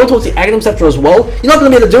since he's going towards the Abbadon Scepter as well, you're not going to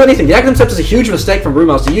be able to do anything. The Abbadon Scepter is a huge mistake from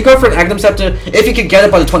Brewmaster. You go for an Abbadon Scepter if you could get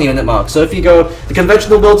it by the 20-minute mark. So if you go the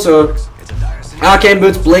conventional build, so Arcane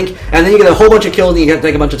Boots, Blink, and then you get a whole bunch of kills and you get to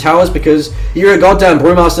take a bunch of towers because you're a goddamn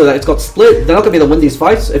Brewmaster that it's got split. They're not going to be able to win these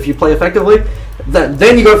fights if you play effectively.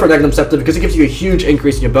 Then you go for an Abbadon Scepter because it gives you a huge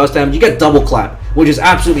increase in your burst damage. You get double clap, which is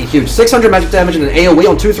absolutely huge. 600 magic damage and an AoE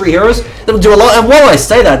on 2-3 heroes. That'll do a lot. And while I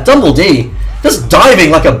say that, Dumble D, just diving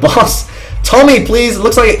like a boss. Tommy, please. It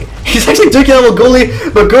looks like he's actually duking out with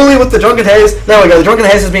Ghoulie, but Ghoulie with the Drunken Haze. There we go. The Drunken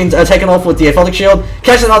Haze has been taken off with the Athletic Shield.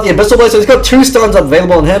 Catching out the Abyssal Blade, so he's got 2 stuns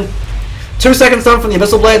available on him. 2-second stun from the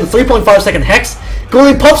Abyssal Blade and 3.5-second Hex.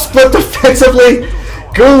 Ghoulie pop split defensively.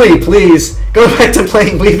 Ghoulie, please. Go back to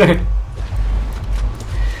playing Weaver.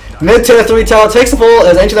 Mid-tier 3 tower takes the ball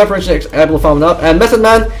as Ancient Apparition is able to farm it up, and Method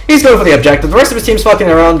Man, he's going for the objective. The rest of his team's fucking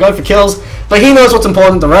around, going for kills, but he knows what's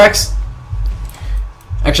important, the racks.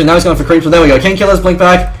 Actually, now he's going for creeps, but there we go. King Killer's blink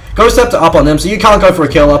back. Ghost Scepter up on him, so you can't go for a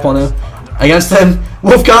kill up on him. Against him,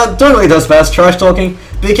 Wolfguard, don't really does fast, trash talking.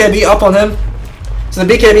 BKB up on him. So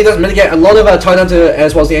the BKB doesn't mitigate a lot of tied onto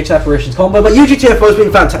as well as the Ancient Apparitions combo, but UGTFO's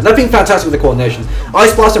been fantastic. They've been fantastic with the coordination.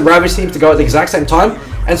 Ice Blast and Ravage seems to go at the exact same time,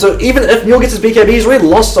 and so even if Mule gets his BKB, he's really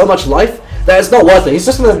lost so much life that it's not worth it. He's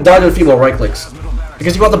just going to die to a few more right clicks.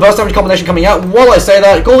 Because you've got the burst damage combination coming out. While I say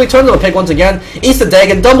that, Ghoulie turns into a pig once again, eats the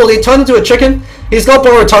dagger, Dumbledore turns into a chicken. He's got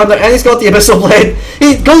borrowed time there, and he's got the Abyssal Blade.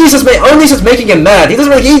 Ghoulie's just making him mad. He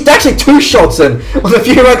doesn't really, he actually 2 shots in with a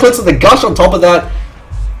few right clicks with the gush on top of that.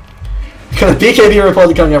 Got a BKB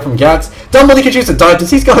reportedly coming out from Gats. Dumbledore can choose to dive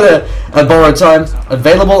since he's got a borrowed time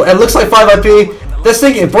available. And it looks like 5 IP. They're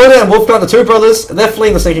sinking. Broiler and Wolfguard, the 2 brothers, they're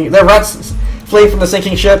fleeing the sinking. They're rats fleeing from the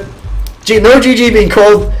sinking ship. No GG being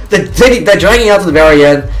called. They're dragging out to the very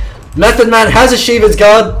end. Method Man has a Shiva's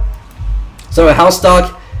guard. So a House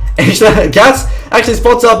Stark. Gats actually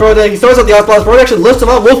spots out Broiler. He throws out the Ice Blast. Broiler actually lifts him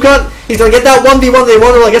up. Wolfguard, he's going to get that 1v1 they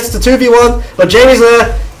want. Well, I guess it's a 2v1. But Jamie's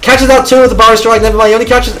there. Catches out 2 with the Bar Strike. Never mind. He only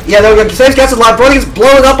catches. Yeah, there we go. Saves Gats' life. Broiler gets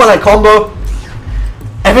blown up by that combo.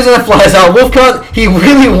 Everything that flies out. Wolfguard, he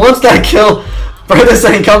really wants that kill. Broiler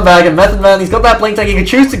saying come back, and Method Man, he's got that blink tank. He can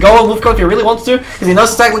choose to go on Wolfguard if he really wants to, because he knows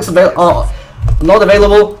the stack links not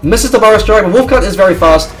available. Misses the Bar Strike, but Wolfguard is very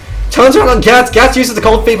fast. Turns around on Gats. Gats uses the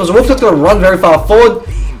Cold Feet, but Wolfguard's going to run very far forward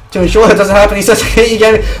to ensure that doesn't happen. He says, hit you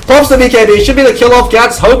again. Pops the BKB. He should be the kill off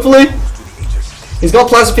Gats, hopefully. He's got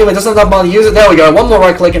Plasma Field, he doesn't have money to use it. There we go. One more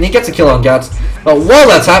right click, and he gets a kill on Gats. But while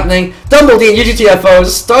that's happening, Dumbledore and UGTFO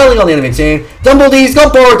is styling on the enemy team. Dumbledore's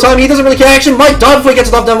got borrowed time. He doesn't really care. Action might die before he gets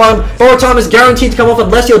enough time. Borrowed time is guaranteed to come off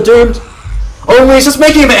unless you're doomed. Only he's just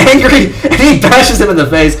making him angry, and he bashes him in the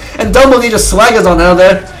face. And Dumbledore just swaggers on out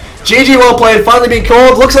there. GG, well played. Finally being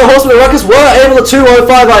called. Looks like Horsemen and Ruckus were able to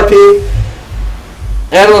 205 IP.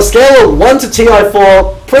 And on a scale of 1 to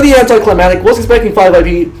TI4, pretty anticlimactic. Was expecting 5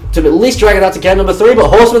 IP to at least drag it out to game number 3, but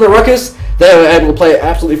Horsemen and Ruckus, they were able to play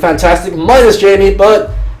absolutely fantastic, minus Jamie,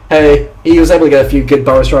 but hey, he was able to get a few good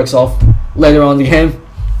Burrow Strikes off later on in the game.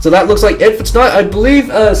 So that looks like it for tonight. I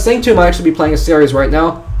believe Sing 2 might actually be playing a series right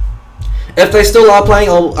now. If they still are playing,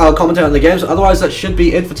 I'll commentate on the games. Otherwise, that should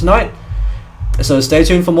be it for tonight. So stay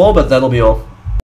tuned for more, but that'll be all.